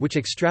residents, which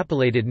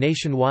extrapolated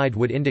nationwide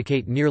would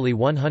indicate nearly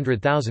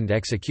 100,000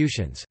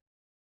 executions.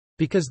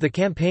 Because the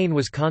campaign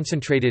was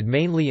concentrated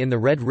mainly in the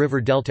Red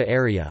River Delta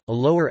area, a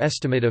lower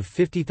estimate of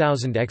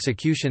 50,000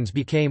 executions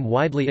became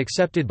widely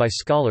accepted by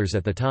scholars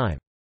at the time.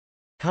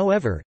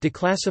 However,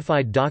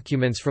 declassified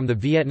documents from the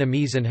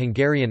Vietnamese and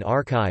Hungarian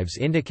archives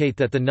indicate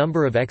that the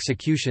number of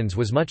executions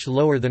was much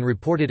lower than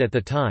reported at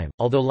the time,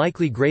 although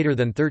likely greater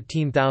than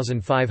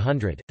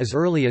 13,500. As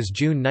early as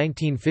June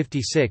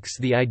 1956,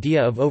 the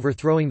idea of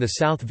overthrowing the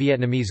South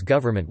Vietnamese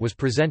government was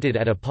presented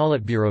at a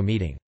Politburo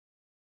meeting.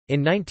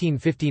 In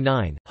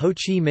 1959, Ho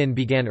Chi Minh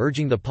began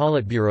urging the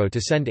Politburo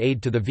to send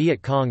aid to the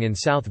Viet Cong in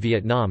South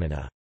Vietnam, and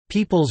a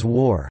People's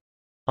War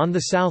on the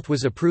South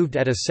was approved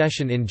at a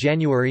session in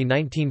January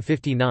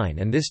 1959,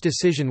 and this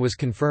decision was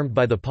confirmed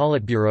by the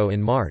Politburo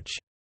in March.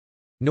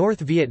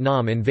 North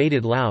Vietnam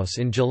invaded Laos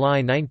in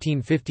July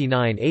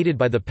 1959 aided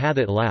by the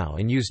Pathet Lao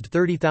and used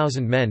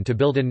 30,000 men to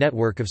build a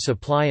network of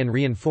supply and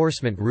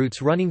reinforcement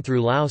routes running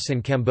through Laos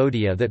and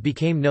Cambodia that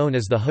became known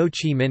as the Ho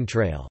Chi Minh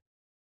Trail.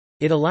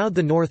 It allowed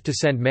the North to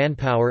send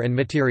manpower and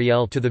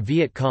materiel to the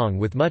Viet Cong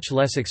with much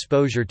less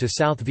exposure to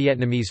South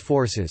Vietnamese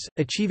forces,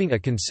 achieving a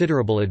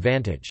considerable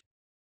advantage.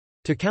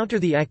 To counter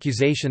the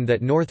accusation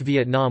that North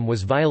Vietnam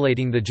was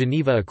violating the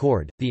Geneva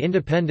Accord, the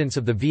independence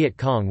of the Viet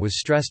Cong was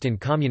stressed in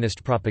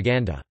communist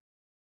propaganda.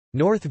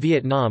 North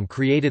Vietnam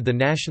created the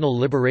National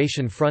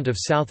Liberation Front of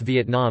South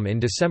Vietnam in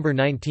December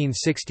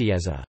 1960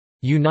 as a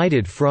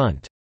 «united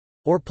front»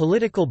 or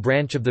political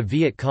branch of the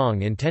Viet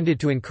Cong intended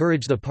to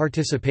encourage the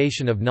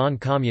participation of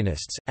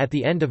non-communists. At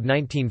the end of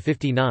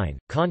 1959,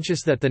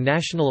 conscious that the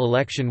national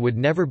election would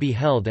never be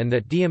held and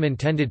that Diem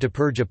intended to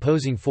purge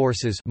opposing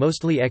forces,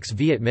 mostly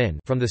ex-Viet Minh,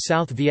 from the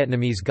South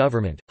Vietnamese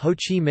government, Ho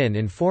Chi Minh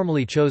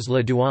informally chose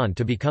Le Duan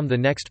to become the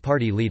next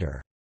party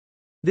leader.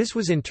 This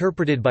was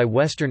interpreted by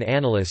Western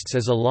analysts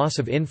as a loss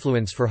of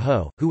influence for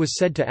Ho, who was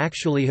said to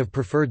actually have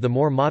preferred the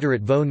more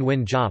moderate Vo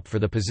Nguyen Giap for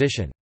the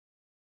position.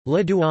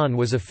 Le Duan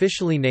was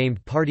officially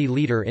named party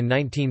leader in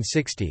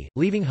 1960,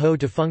 leaving Ho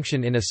to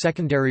function in a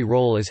secondary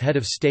role as head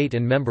of state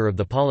and member of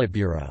the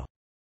Politburo.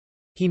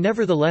 He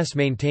nevertheless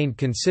maintained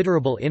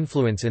considerable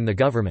influence in the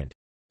government.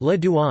 Le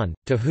Duan,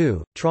 To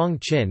Hu, Trong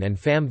Chin and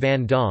Pham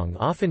Van Dong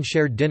often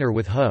shared dinner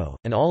with Ho,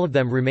 and all of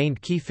them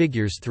remained key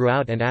figures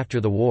throughout and after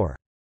the war.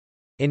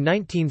 In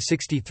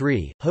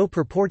 1963, Ho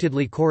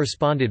purportedly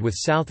corresponded with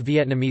South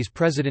Vietnamese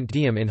President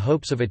Diem in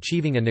hopes of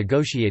achieving a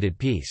negotiated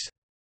peace.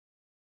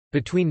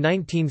 Between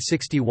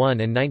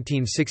 1961 and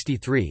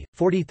 1963,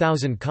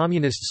 40,000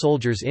 communist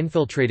soldiers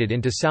infiltrated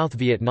into South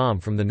Vietnam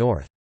from the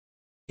north.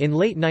 In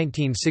late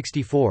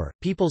 1964,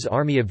 People's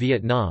Army of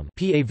Vietnam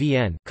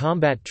 (PAVN)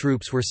 combat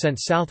troops were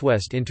sent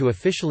southwest into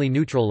officially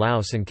neutral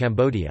Laos and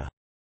Cambodia.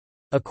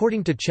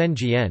 According to Chen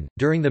Jian,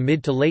 during the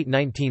mid to late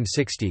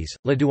 1960s,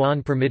 Le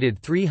Duan permitted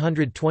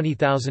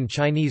 320,000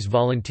 Chinese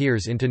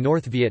volunteers into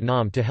North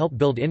Vietnam to help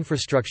build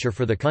infrastructure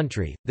for the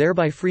country,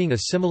 thereby freeing a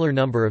similar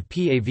number of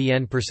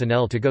PAVN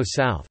personnel to go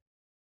south.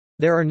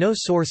 There are no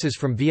sources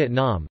from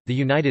Vietnam, the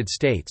United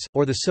States,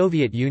 or the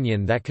Soviet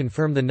Union that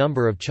confirm the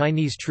number of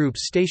Chinese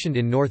troops stationed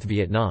in North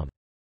Vietnam.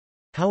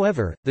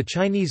 However, the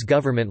Chinese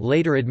government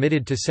later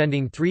admitted to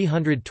sending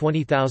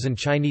 320,000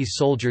 Chinese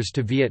soldiers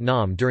to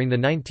Vietnam during the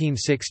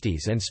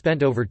 1960s and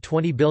spent over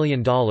 $20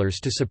 billion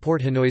to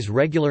support Hanoi's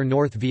regular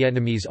North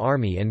Vietnamese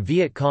Army and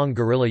Viet Cong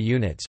guerrilla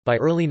units. By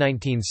early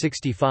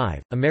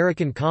 1965,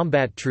 American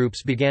combat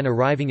troops began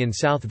arriving in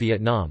South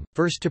Vietnam,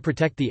 first to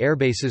protect the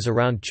airbases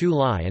around Chu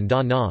Lai and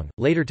Da Nang,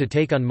 later to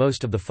take on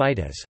most of the fight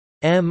as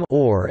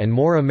more and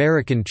more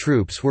American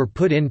troops were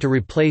put in to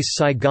replace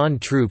Saigon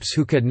troops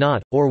who could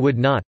not, or would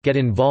not, get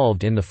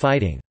involved in the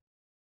fighting.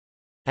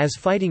 As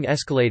fighting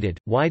escalated,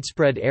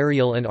 widespread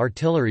aerial and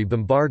artillery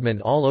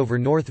bombardment all over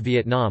North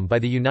Vietnam by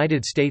the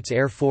United States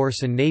Air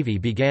Force and Navy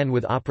began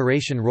with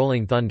Operation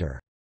Rolling Thunder.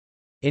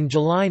 In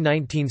July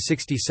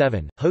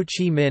 1967, Ho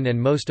Chi Minh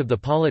and most of the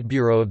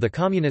Politburo of the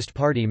Communist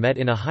Party met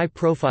in a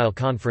high-profile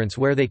conference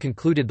where they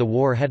concluded the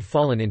war had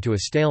fallen into a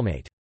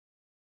stalemate.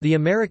 The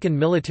American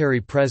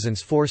military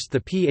presence forced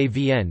the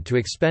PAVN to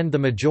expend the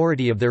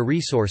majority of their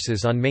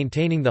resources on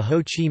maintaining the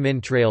Ho Chi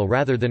Minh Trail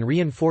rather than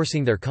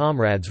reinforcing their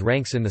comrades'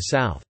 ranks in the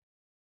south.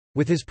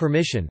 With his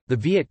permission, the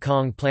Viet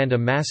Cong planned a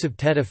massive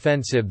Tet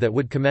offensive that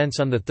would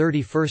commence on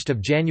 31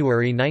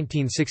 January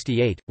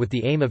 1968, with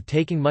the aim of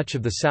taking much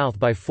of the south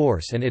by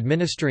force and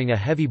administering a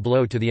heavy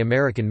blow to the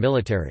American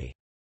military.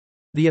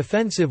 The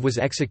offensive was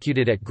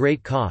executed at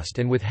great cost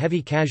and with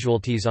heavy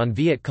casualties on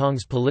Viet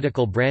Cong's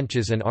political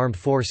branches and armed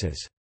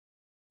forces.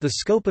 The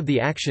scope of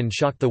the action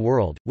shocked the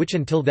world, which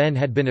until then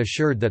had been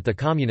assured that the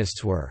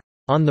Communists were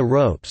on the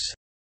ropes.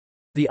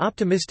 The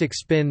optimistic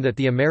spin that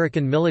the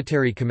American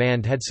military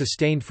command had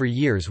sustained for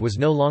years was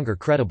no longer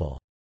credible.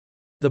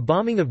 The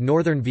bombing of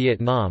northern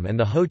Vietnam and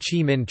the Ho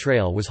Chi Minh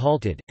Trail was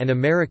halted, and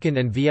American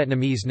and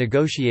Vietnamese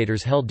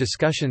negotiators held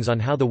discussions on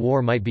how the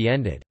war might be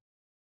ended.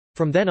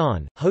 From then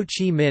on, Ho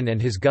Chi Minh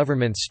and his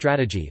government's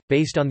strategy,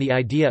 based on the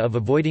idea of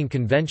avoiding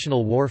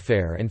conventional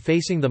warfare and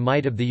facing the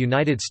might of the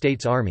United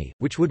States Army,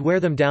 which would wear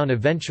them down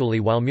eventually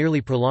while merely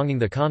prolonging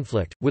the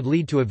conflict, would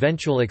lead to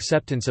eventual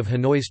acceptance of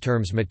Hanoi's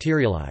terms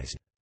materialized.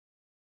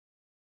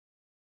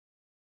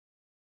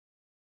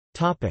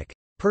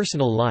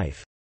 Personal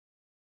life.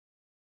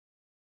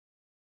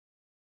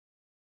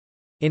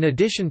 In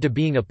addition to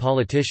being a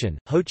politician,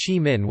 Ho Chi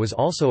Minh was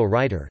also a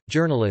writer,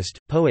 journalist,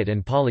 poet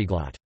and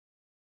polyglot.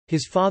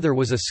 His father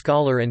was a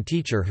scholar and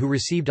teacher who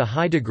received a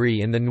high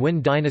degree in the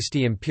Nguyen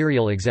dynasty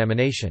imperial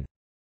examination.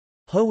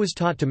 Ho was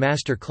taught to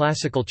master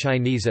classical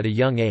Chinese at a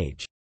young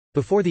age.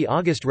 Before the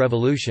August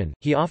Revolution,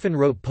 he often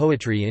wrote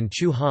poetry in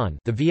Chu Han,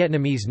 the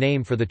Vietnamese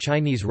name for the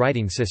Chinese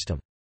writing system.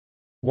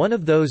 One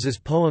of those is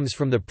Poems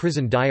from the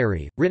Prison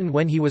Diary, written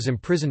when he was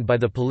imprisoned by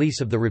the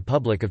police of the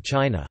Republic of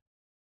China.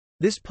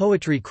 This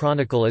poetry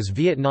chronicle is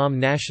Vietnam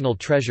National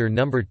Treasure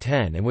No.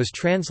 10 and was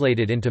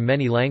translated into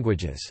many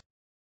languages.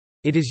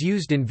 It is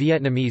used in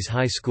Vietnamese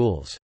high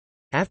schools.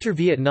 After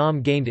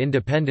Vietnam gained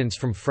independence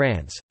from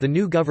France, the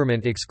new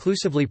government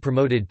exclusively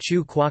promoted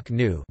Chu Quoc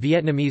Ngu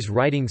Vietnamese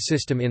writing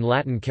system in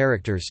Latin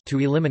characters to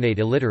eliminate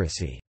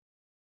illiteracy.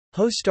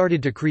 Ho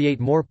started to create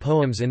more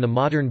poems in the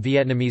modern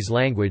Vietnamese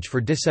language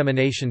for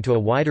dissemination to a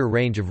wider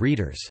range of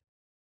readers.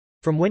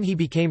 From when he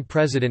became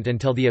president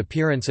until the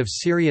appearance of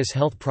serious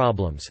health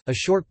problems, a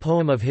short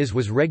poem of his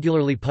was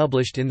regularly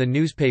published in the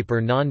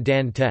newspaper Non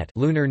Dan Tet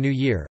Lunar New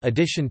Year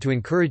edition to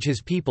encourage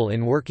his people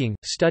in working,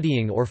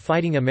 studying or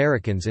fighting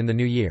Americans in the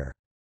new year.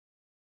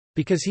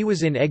 Because he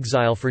was in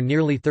exile for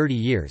nearly 30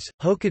 years,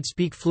 Ho could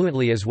speak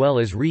fluently as well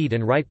as read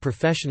and write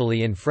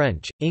professionally in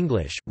French,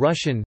 English,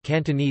 Russian,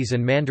 Cantonese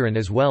and Mandarin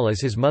as well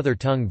as his mother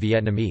tongue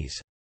Vietnamese.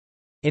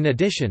 In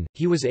addition,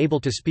 he was able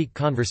to speak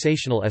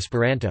conversational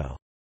Esperanto.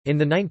 In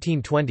the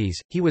 1920s,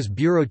 he was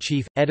bureau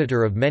chief,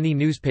 editor of many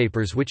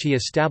newspapers which he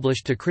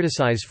established to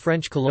criticize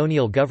French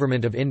colonial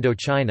government of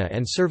Indochina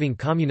and serving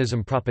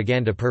communism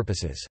propaganda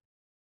purposes.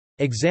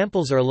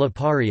 Examples are La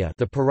Paria,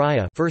 The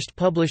Pariah, first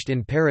published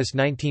in Paris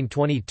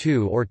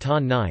 1922, or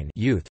Ton 9,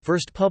 Youth,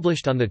 first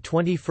published on the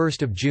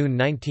 21st of June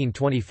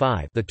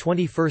 1925. The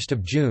 21st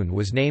of June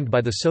was named by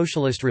the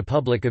Socialist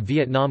Republic of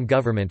Vietnam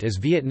government as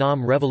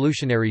Vietnam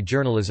Revolutionary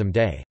Journalism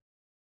Day.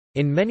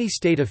 In many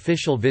state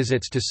official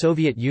visits to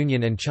Soviet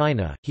Union and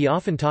China, he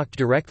often talked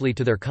directly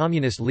to their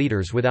communist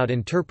leaders without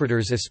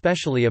interpreters,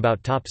 especially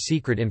about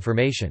top-secret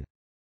information.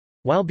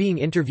 While being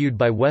interviewed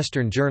by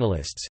Western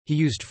journalists, he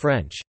used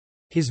French.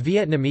 His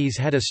Vietnamese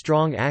had a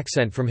strong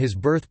accent from his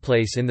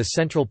birthplace in the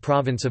central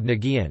province of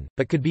Nguyen,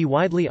 but could be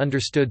widely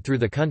understood through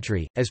the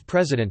country. As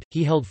president,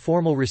 he held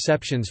formal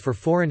receptions for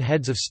foreign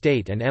heads of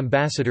state and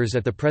ambassadors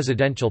at the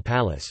presidential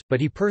palace, but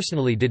he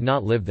personally did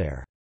not live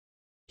there.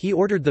 He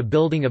ordered the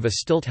building of a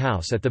stilt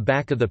house at the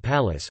back of the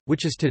palace,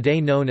 which is today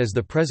known as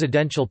the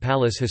Presidential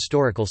Palace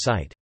Historical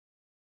Site.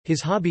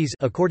 His hobbies,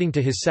 according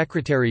to his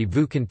secretary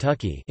Vu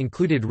Kentucky,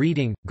 included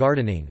reading,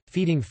 gardening,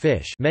 feeding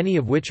fish, many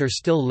of which are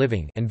still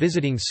living, and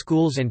visiting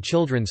schools and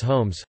children's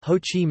homes. Ho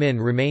Chi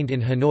Minh remained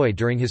in Hanoi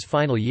during his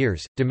final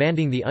years,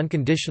 demanding the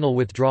unconditional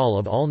withdrawal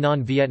of all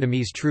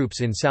non-Vietnamese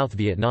troops in South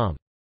Vietnam.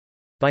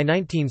 By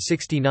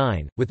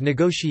 1969, with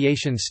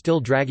negotiations still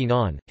dragging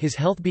on, his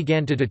health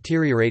began to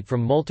deteriorate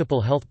from multiple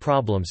health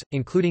problems,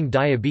 including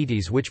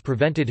diabetes, which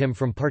prevented him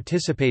from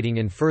participating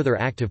in further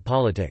active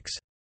politics.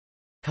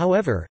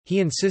 However, he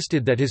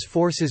insisted that his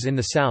forces in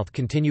the south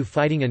continue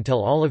fighting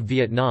until all of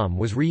Vietnam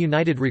was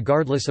reunited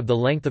regardless of the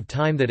length of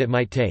time that it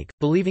might take,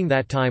 believing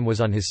that time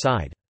was on his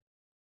side.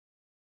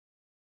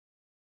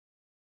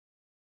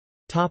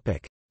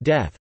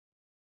 Death.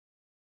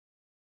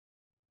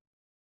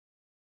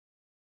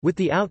 With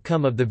the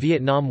outcome of the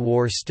Vietnam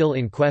War still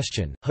in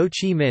question, Ho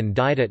Chi Minh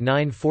died at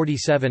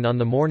 9:47 on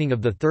the morning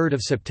of 3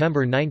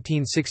 September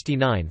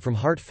 1969 from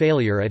heart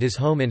failure at his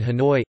home in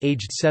Hanoi,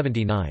 aged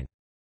 79.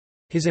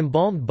 His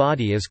embalmed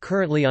body is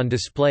currently on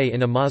display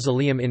in a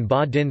mausoleum in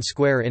Ba Dinh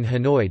Square in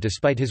Hanoi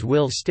despite his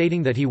will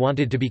stating that he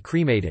wanted to be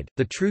cremated.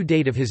 The true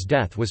date of his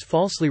death was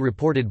falsely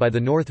reported by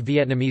the North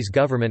Vietnamese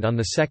government on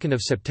 2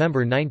 September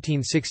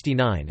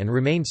 1969 and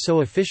remained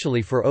so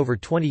officially for over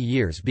 20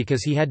 years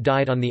because he had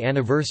died on the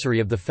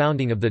anniversary of the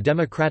founding of the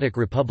Democratic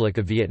Republic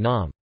of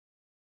Vietnam.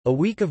 A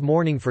week of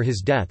mourning for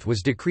his death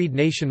was decreed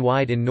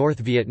nationwide in North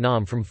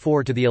Vietnam from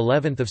 4 to the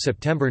 11th of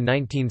September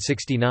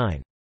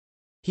 1969.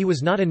 He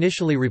was not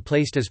initially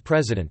replaced as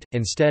president,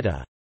 instead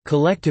a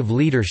collective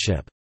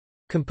leadership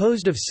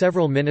composed of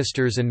several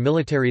ministers and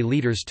military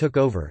leaders took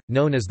over,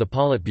 known as the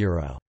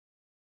Politburo.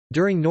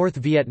 During North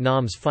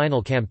Vietnam's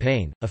final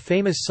campaign, a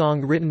famous song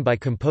written by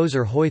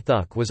composer Hoi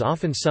Thuc was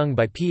often sung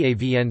by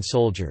PAVN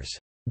soldiers.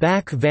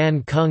 Bac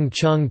Van Kung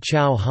Chung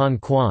Chau Han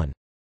Quan.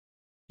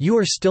 You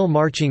are still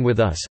marching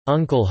with us,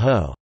 Uncle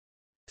Ho.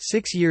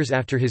 6 years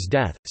after his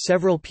death,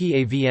 several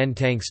PAVN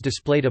tanks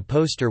displayed a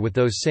poster with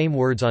those same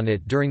words on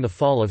it during the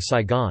fall of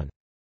Saigon.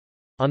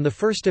 On 1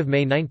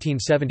 May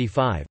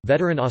 1975,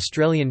 veteran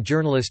Australian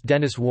journalist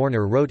Dennis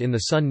Warner wrote in the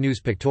Sun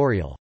News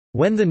pictorial,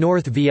 "When the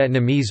North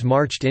Vietnamese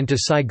marched into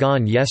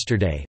Saigon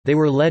yesterday, they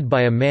were led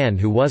by a man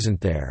who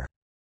wasn't there."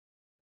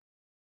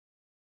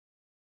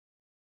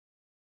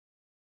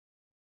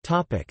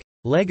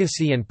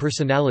 Legacy and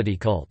personality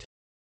cult.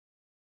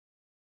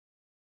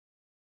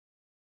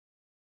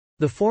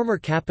 The former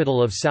capital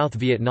of South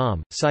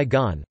Vietnam,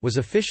 Saigon, was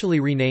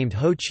officially renamed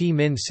Ho Chi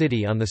Minh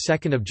City on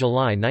 2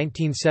 July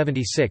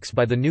 1976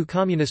 by the new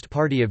Communist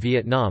Party of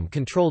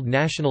Vietnam-controlled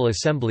National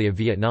Assembly of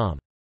Vietnam.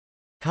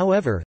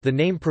 However, the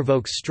name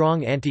provokes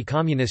strong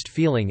anti-communist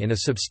feeling in a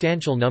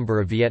substantial number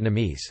of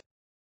Vietnamese.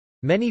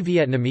 Many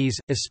Vietnamese,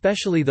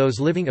 especially those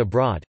living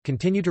abroad,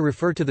 continue to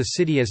refer to the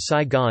city as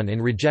Saigon in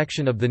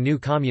rejection of the new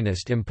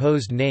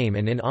communist-imposed name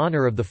and in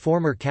honor of the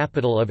former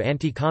capital of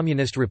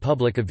anti-communist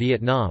Republic of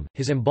Vietnam.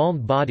 His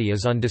embalmed body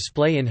is on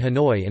display in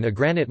Hanoi in a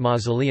granite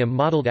mausoleum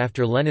modeled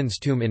after Lenin's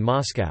tomb in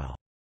Moscow.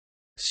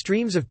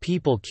 Streams of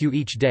people queue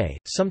each day,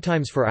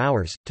 sometimes for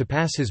hours, to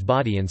pass his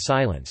body in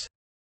silence.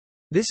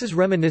 This is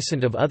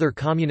reminiscent of other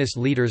communist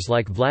leaders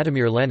like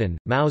Vladimir Lenin,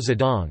 Mao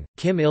Zedong,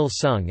 Kim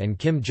Il-sung and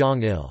Kim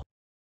Jong-il.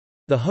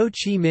 The Ho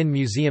Chi Minh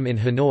Museum in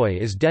Hanoi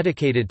is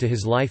dedicated to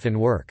his life and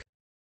work.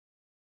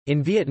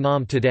 In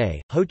Vietnam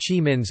today, Ho Chi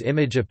Minh's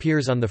image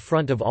appears on the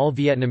front of all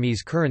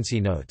Vietnamese currency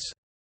notes.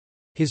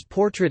 His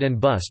portrait and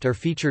bust are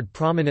featured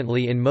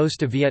prominently in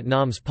most of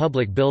Vietnam's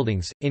public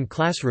buildings, in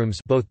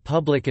classrooms both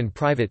public and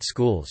private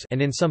schools,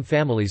 and in some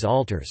families'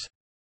 altars.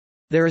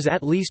 There is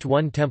at least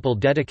one temple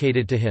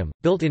dedicated to him,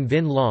 built in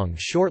Vinh Long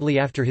shortly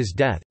after his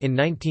death, in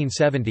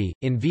 1970,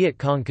 in Viet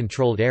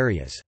Cong-controlled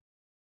areas.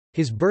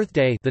 His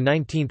birthday, the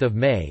 19th of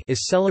May,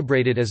 is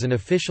celebrated as an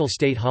official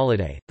state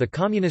holiday. The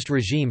communist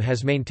regime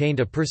has maintained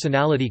a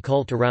personality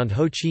cult around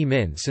Ho Chi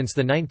Minh since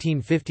the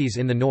 1950s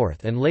in the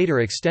north and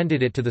later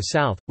extended it to the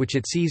south, which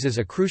it sees as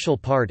a crucial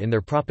part in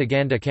their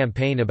propaganda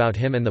campaign about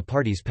him and the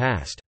party's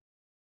past.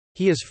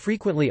 He is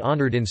frequently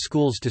honored in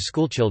schools to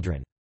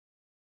schoolchildren.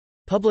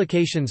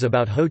 Publications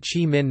about Ho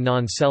Chi Minh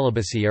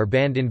non-celibacy are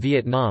banned in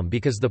Vietnam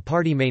because the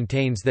party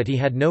maintains that he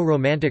had no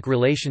romantic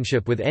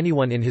relationship with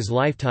anyone in his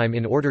lifetime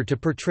in order to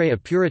portray a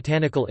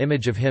puritanical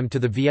image of him to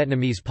the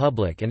Vietnamese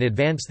public and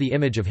advance the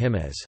image of him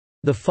as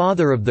the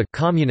father of the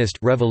communist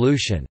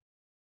revolution,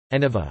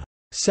 and of a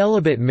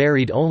celibate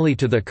married only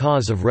to the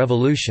cause of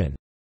revolution.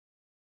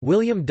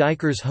 William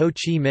Diker's Ho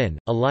Chi Minh,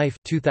 A Life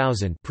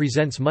 2000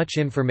 presents much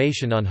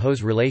information on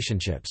Ho's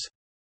relationships.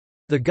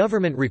 The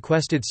government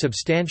requested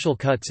substantial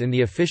cuts in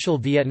the official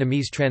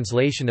Vietnamese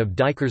translation of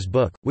Diker's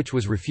book, which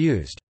was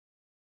refused.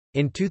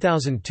 In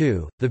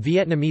 2002, the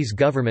Vietnamese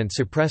government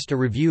suppressed a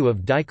review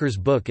of Diker's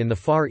book in the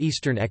Far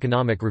Eastern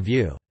Economic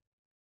Review.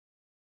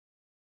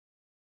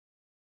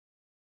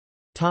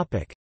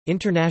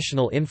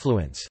 International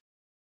influence.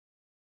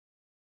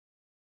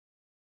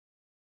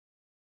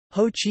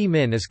 Ho Chi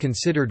Minh is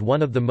considered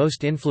one of the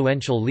most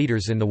influential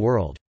leaders in the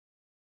world.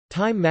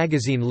 Time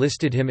magazine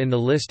listed him in the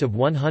list of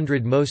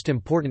 100 most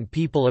important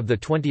people of the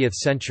 20th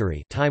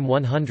century, Time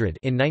 100,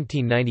 in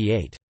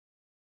 1998.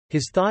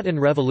 His thought and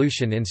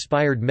revolution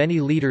inspired many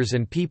leaders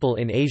and people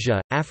in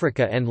Asia,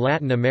 Africa and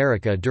Latin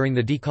America during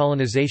the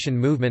decolonization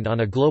movement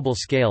on a global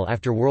scale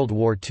after World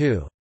War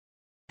II.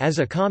 As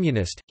a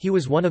communist, he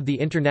was one of the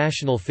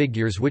international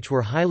figures which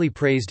were highly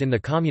praised in the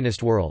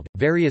communist world.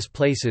 Various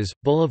places,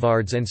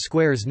 boulevards and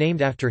squares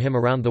named after him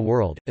around the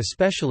world,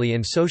 especially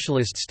in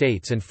socialist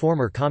states and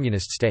former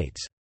communist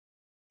states.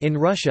 In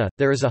Russia,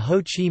 there is a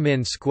Ho Chi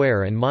Minh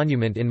Square and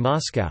monument in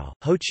Moscow,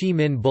 Ho Chi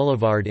Minh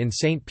Boulevard in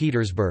St.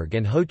 Petersburg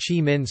and Ho Chi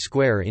Minh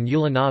Square in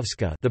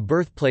Ulanovska, the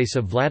birthplace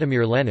of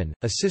Vladimir Lenin,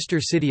 a sister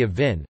city of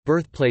Vinh,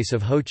 birthplace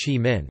of Ho Chi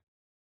Minh.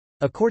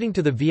 According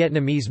to the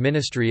Vietnamese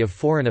Ministry of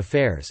Foreign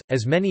Affairs,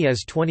 as many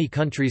as 20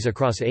 countries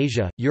across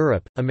Asia,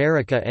 Europe,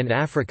 America and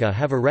Africa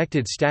have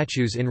erected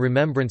statues in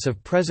remembrance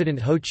of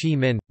President Ho Chi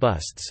Minh.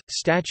 Busts,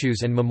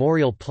 statues and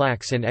memorial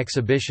plaques and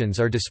exhibitions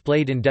are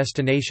displayed in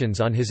destinations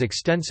on his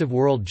extensive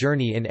world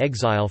journey in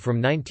exile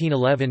from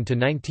 1911 to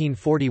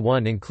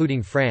 1941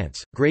 including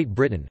France, Great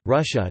Britain,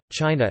 Russia,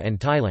 China and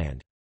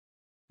Thailand.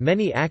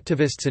 Many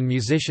activists and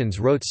musicians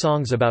wrote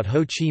songs about Ho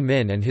Chi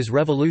Minh and his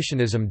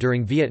revolutionism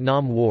during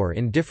Vietnam War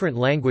in different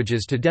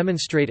languages to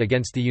demonstrate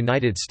against the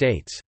United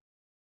States.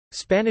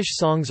 Spanish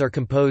songs are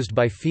composed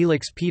by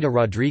Felix Pita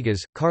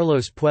Rodriguez,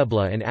 Carlos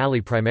Puebla and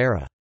Ali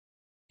Primera.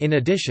 In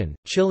addition,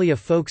 Chile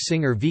folk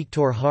singer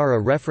Víctor Jara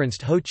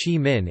referenced Ho Chi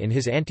Minh in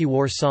his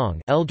anti-war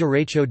song El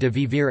Derecho de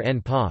Vivir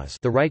en Paz,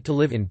 The Right to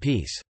Live in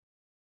Peace.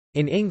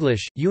 In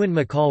English, Ewan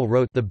MacColl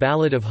wrote The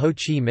Ballad of Ho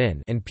Chi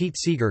Minh and Pete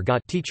Seeger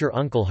got Teacher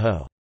Uncle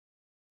Ho.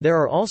 There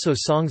are also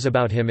songs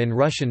about him in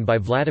Russian by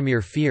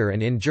Vladimir Fehr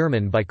and in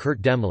German by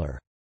Kurt Demmler.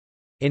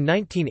 In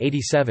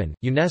 1987,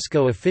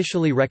 UNESCO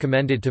officially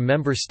recommended to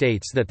member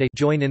states that they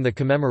join in the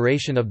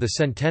commemoration of the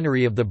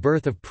centenary of the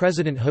birth of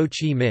President Ho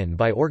Chi Minh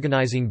by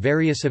organizing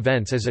various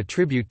events as a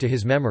tribute to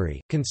his memory,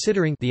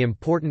 considering the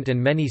important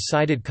and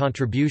many-sided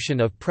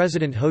contribution of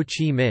President Ho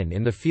Chi Minh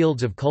in the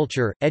fields of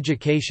culture,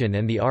 education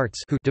and the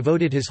arts, who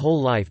devoted his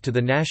whole life to the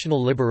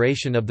national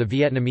liberation of the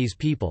Vietnamese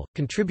people,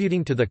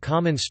 contributing to the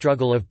common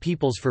struggle of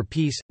peoples for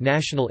peace,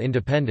 national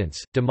independence,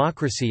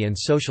 democracy and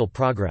social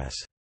progress.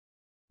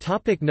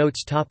 Topic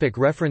notes topic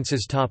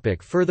references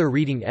topic further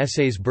reading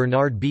essays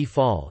Bernard B.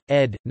 Fall,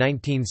 ed.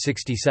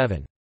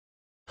 1967.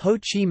 Ho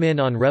Chi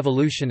Minh on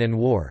Revolution and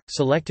War,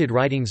 Selected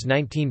Writings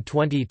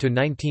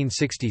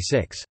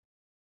 1920–1966.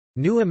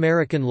 New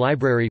American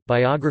Library,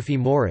 Biography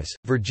Morris,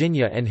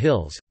 Virginia and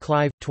Hills,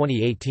 Clive,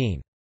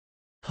 2018.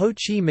 Ho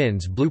Chi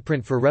Minh's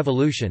Blueprint for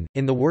Revolution,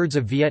 in the words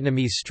of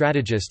Vietnamese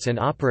strategists and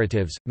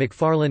operatives,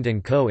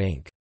 McFarland & Co.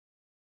 Inc.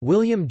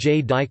 William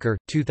J. Diker,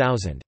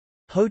 2000.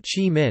 Ho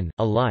Chi Minh,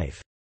 A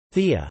Life.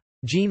 Thea.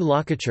 Jean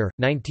Lockacher,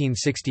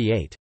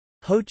 1968.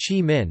 Ho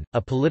Chi Minh,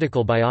 A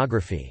Political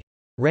Biography.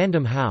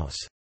 Random House.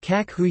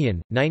 Cac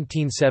Huyen,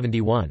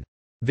 1971.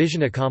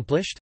 Vision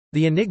Accomplished?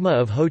 The Enigma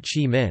of Ho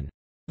Chi Minh.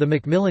 The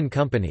Macmillan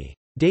Company.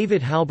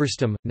 David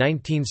Halberstam,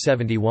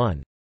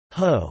 1971.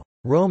 Ho.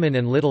 Roman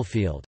and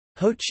Littlefield.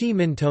 Ho Chi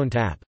Minh Tone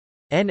Tap.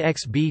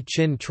 NXB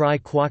Chin Tri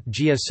Quoc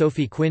Gia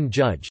Sophie Quinn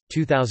Judge,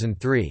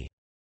 2003.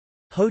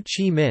 Ho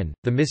Chi Minh,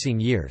 The Missing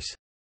Years.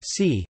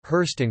 C.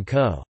 Hurst &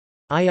 Co.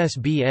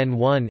 ISBN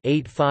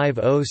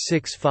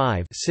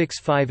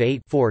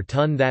 1-85065-658-4.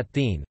 Ton That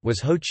Thien, was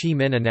Ho Chi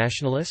Minh a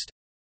nationalist?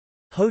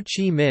 Ho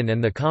Chi Minh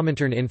and the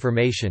Comintern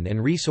Information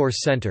and Resource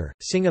Center,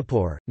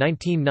 Singapore,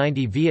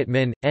 1990. Viet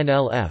Minh,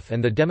 NLF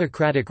and the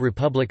Democratic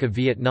Republic of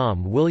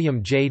Vietnam.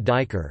 William J.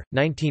 Diker,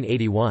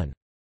 1981.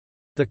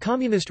 The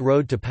Communist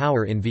Road to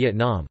Power in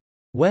Vietnam.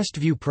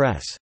 Westview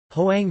Press.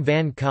 Hoang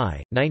Van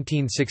Khai,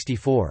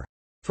 1964.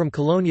 From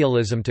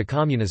Colonialism to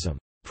Communism.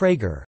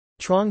 Praeger.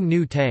 Trong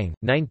New Tang,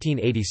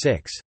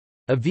 1986.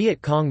 A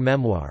Viet Cong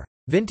Memoir.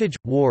 Vintage,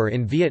 War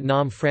in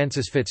Vietnam.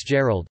 Francis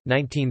Fitzgerald,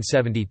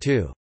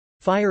 1972.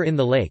 Fire in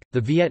the Lake,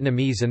 The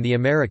Vietnamese and the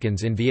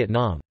Americans in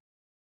Vietnam.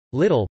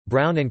 Little,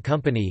 Brown and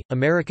Company,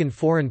 American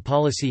Foreign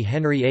Policy.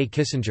 Henry A.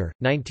 Kissinger,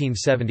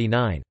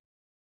 1979.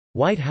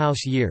 White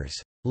House Years.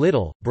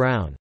 Little,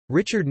 Brown.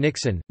 Richard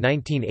Nixon,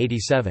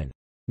 1987.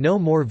 No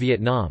More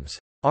Vietnams.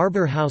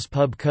 Arbor House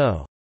Pub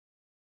Co.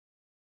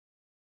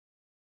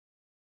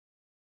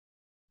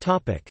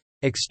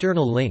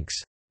 External links.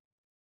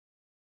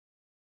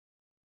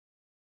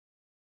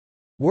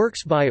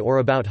 Works by or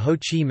about Ho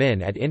Chi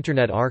Minh at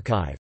Internet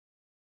Archive.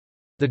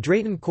 The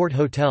Drayton Court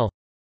Hotel.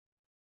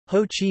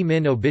 Ho Chi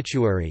Minh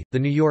Obituary, The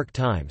New York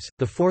Times,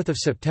 4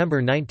 September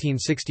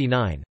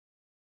 1969.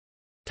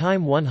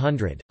 Time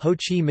 100, Ho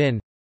Chi Minh.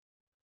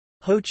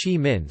 Ho Chi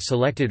Minh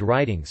Selected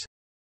Writings.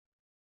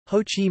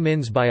 Ho Chi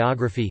Minh's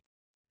biography.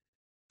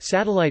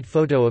 Satellite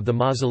photo of the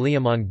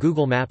mausoleum on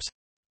Google Maps.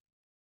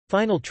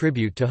 Final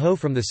tribute to Ho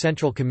from the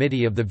Central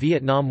Committee of the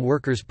Vietnam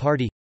Workers'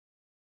 Party.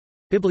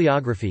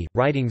 Bibliography,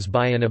 writings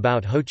by and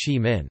about Ho Chi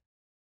Minh.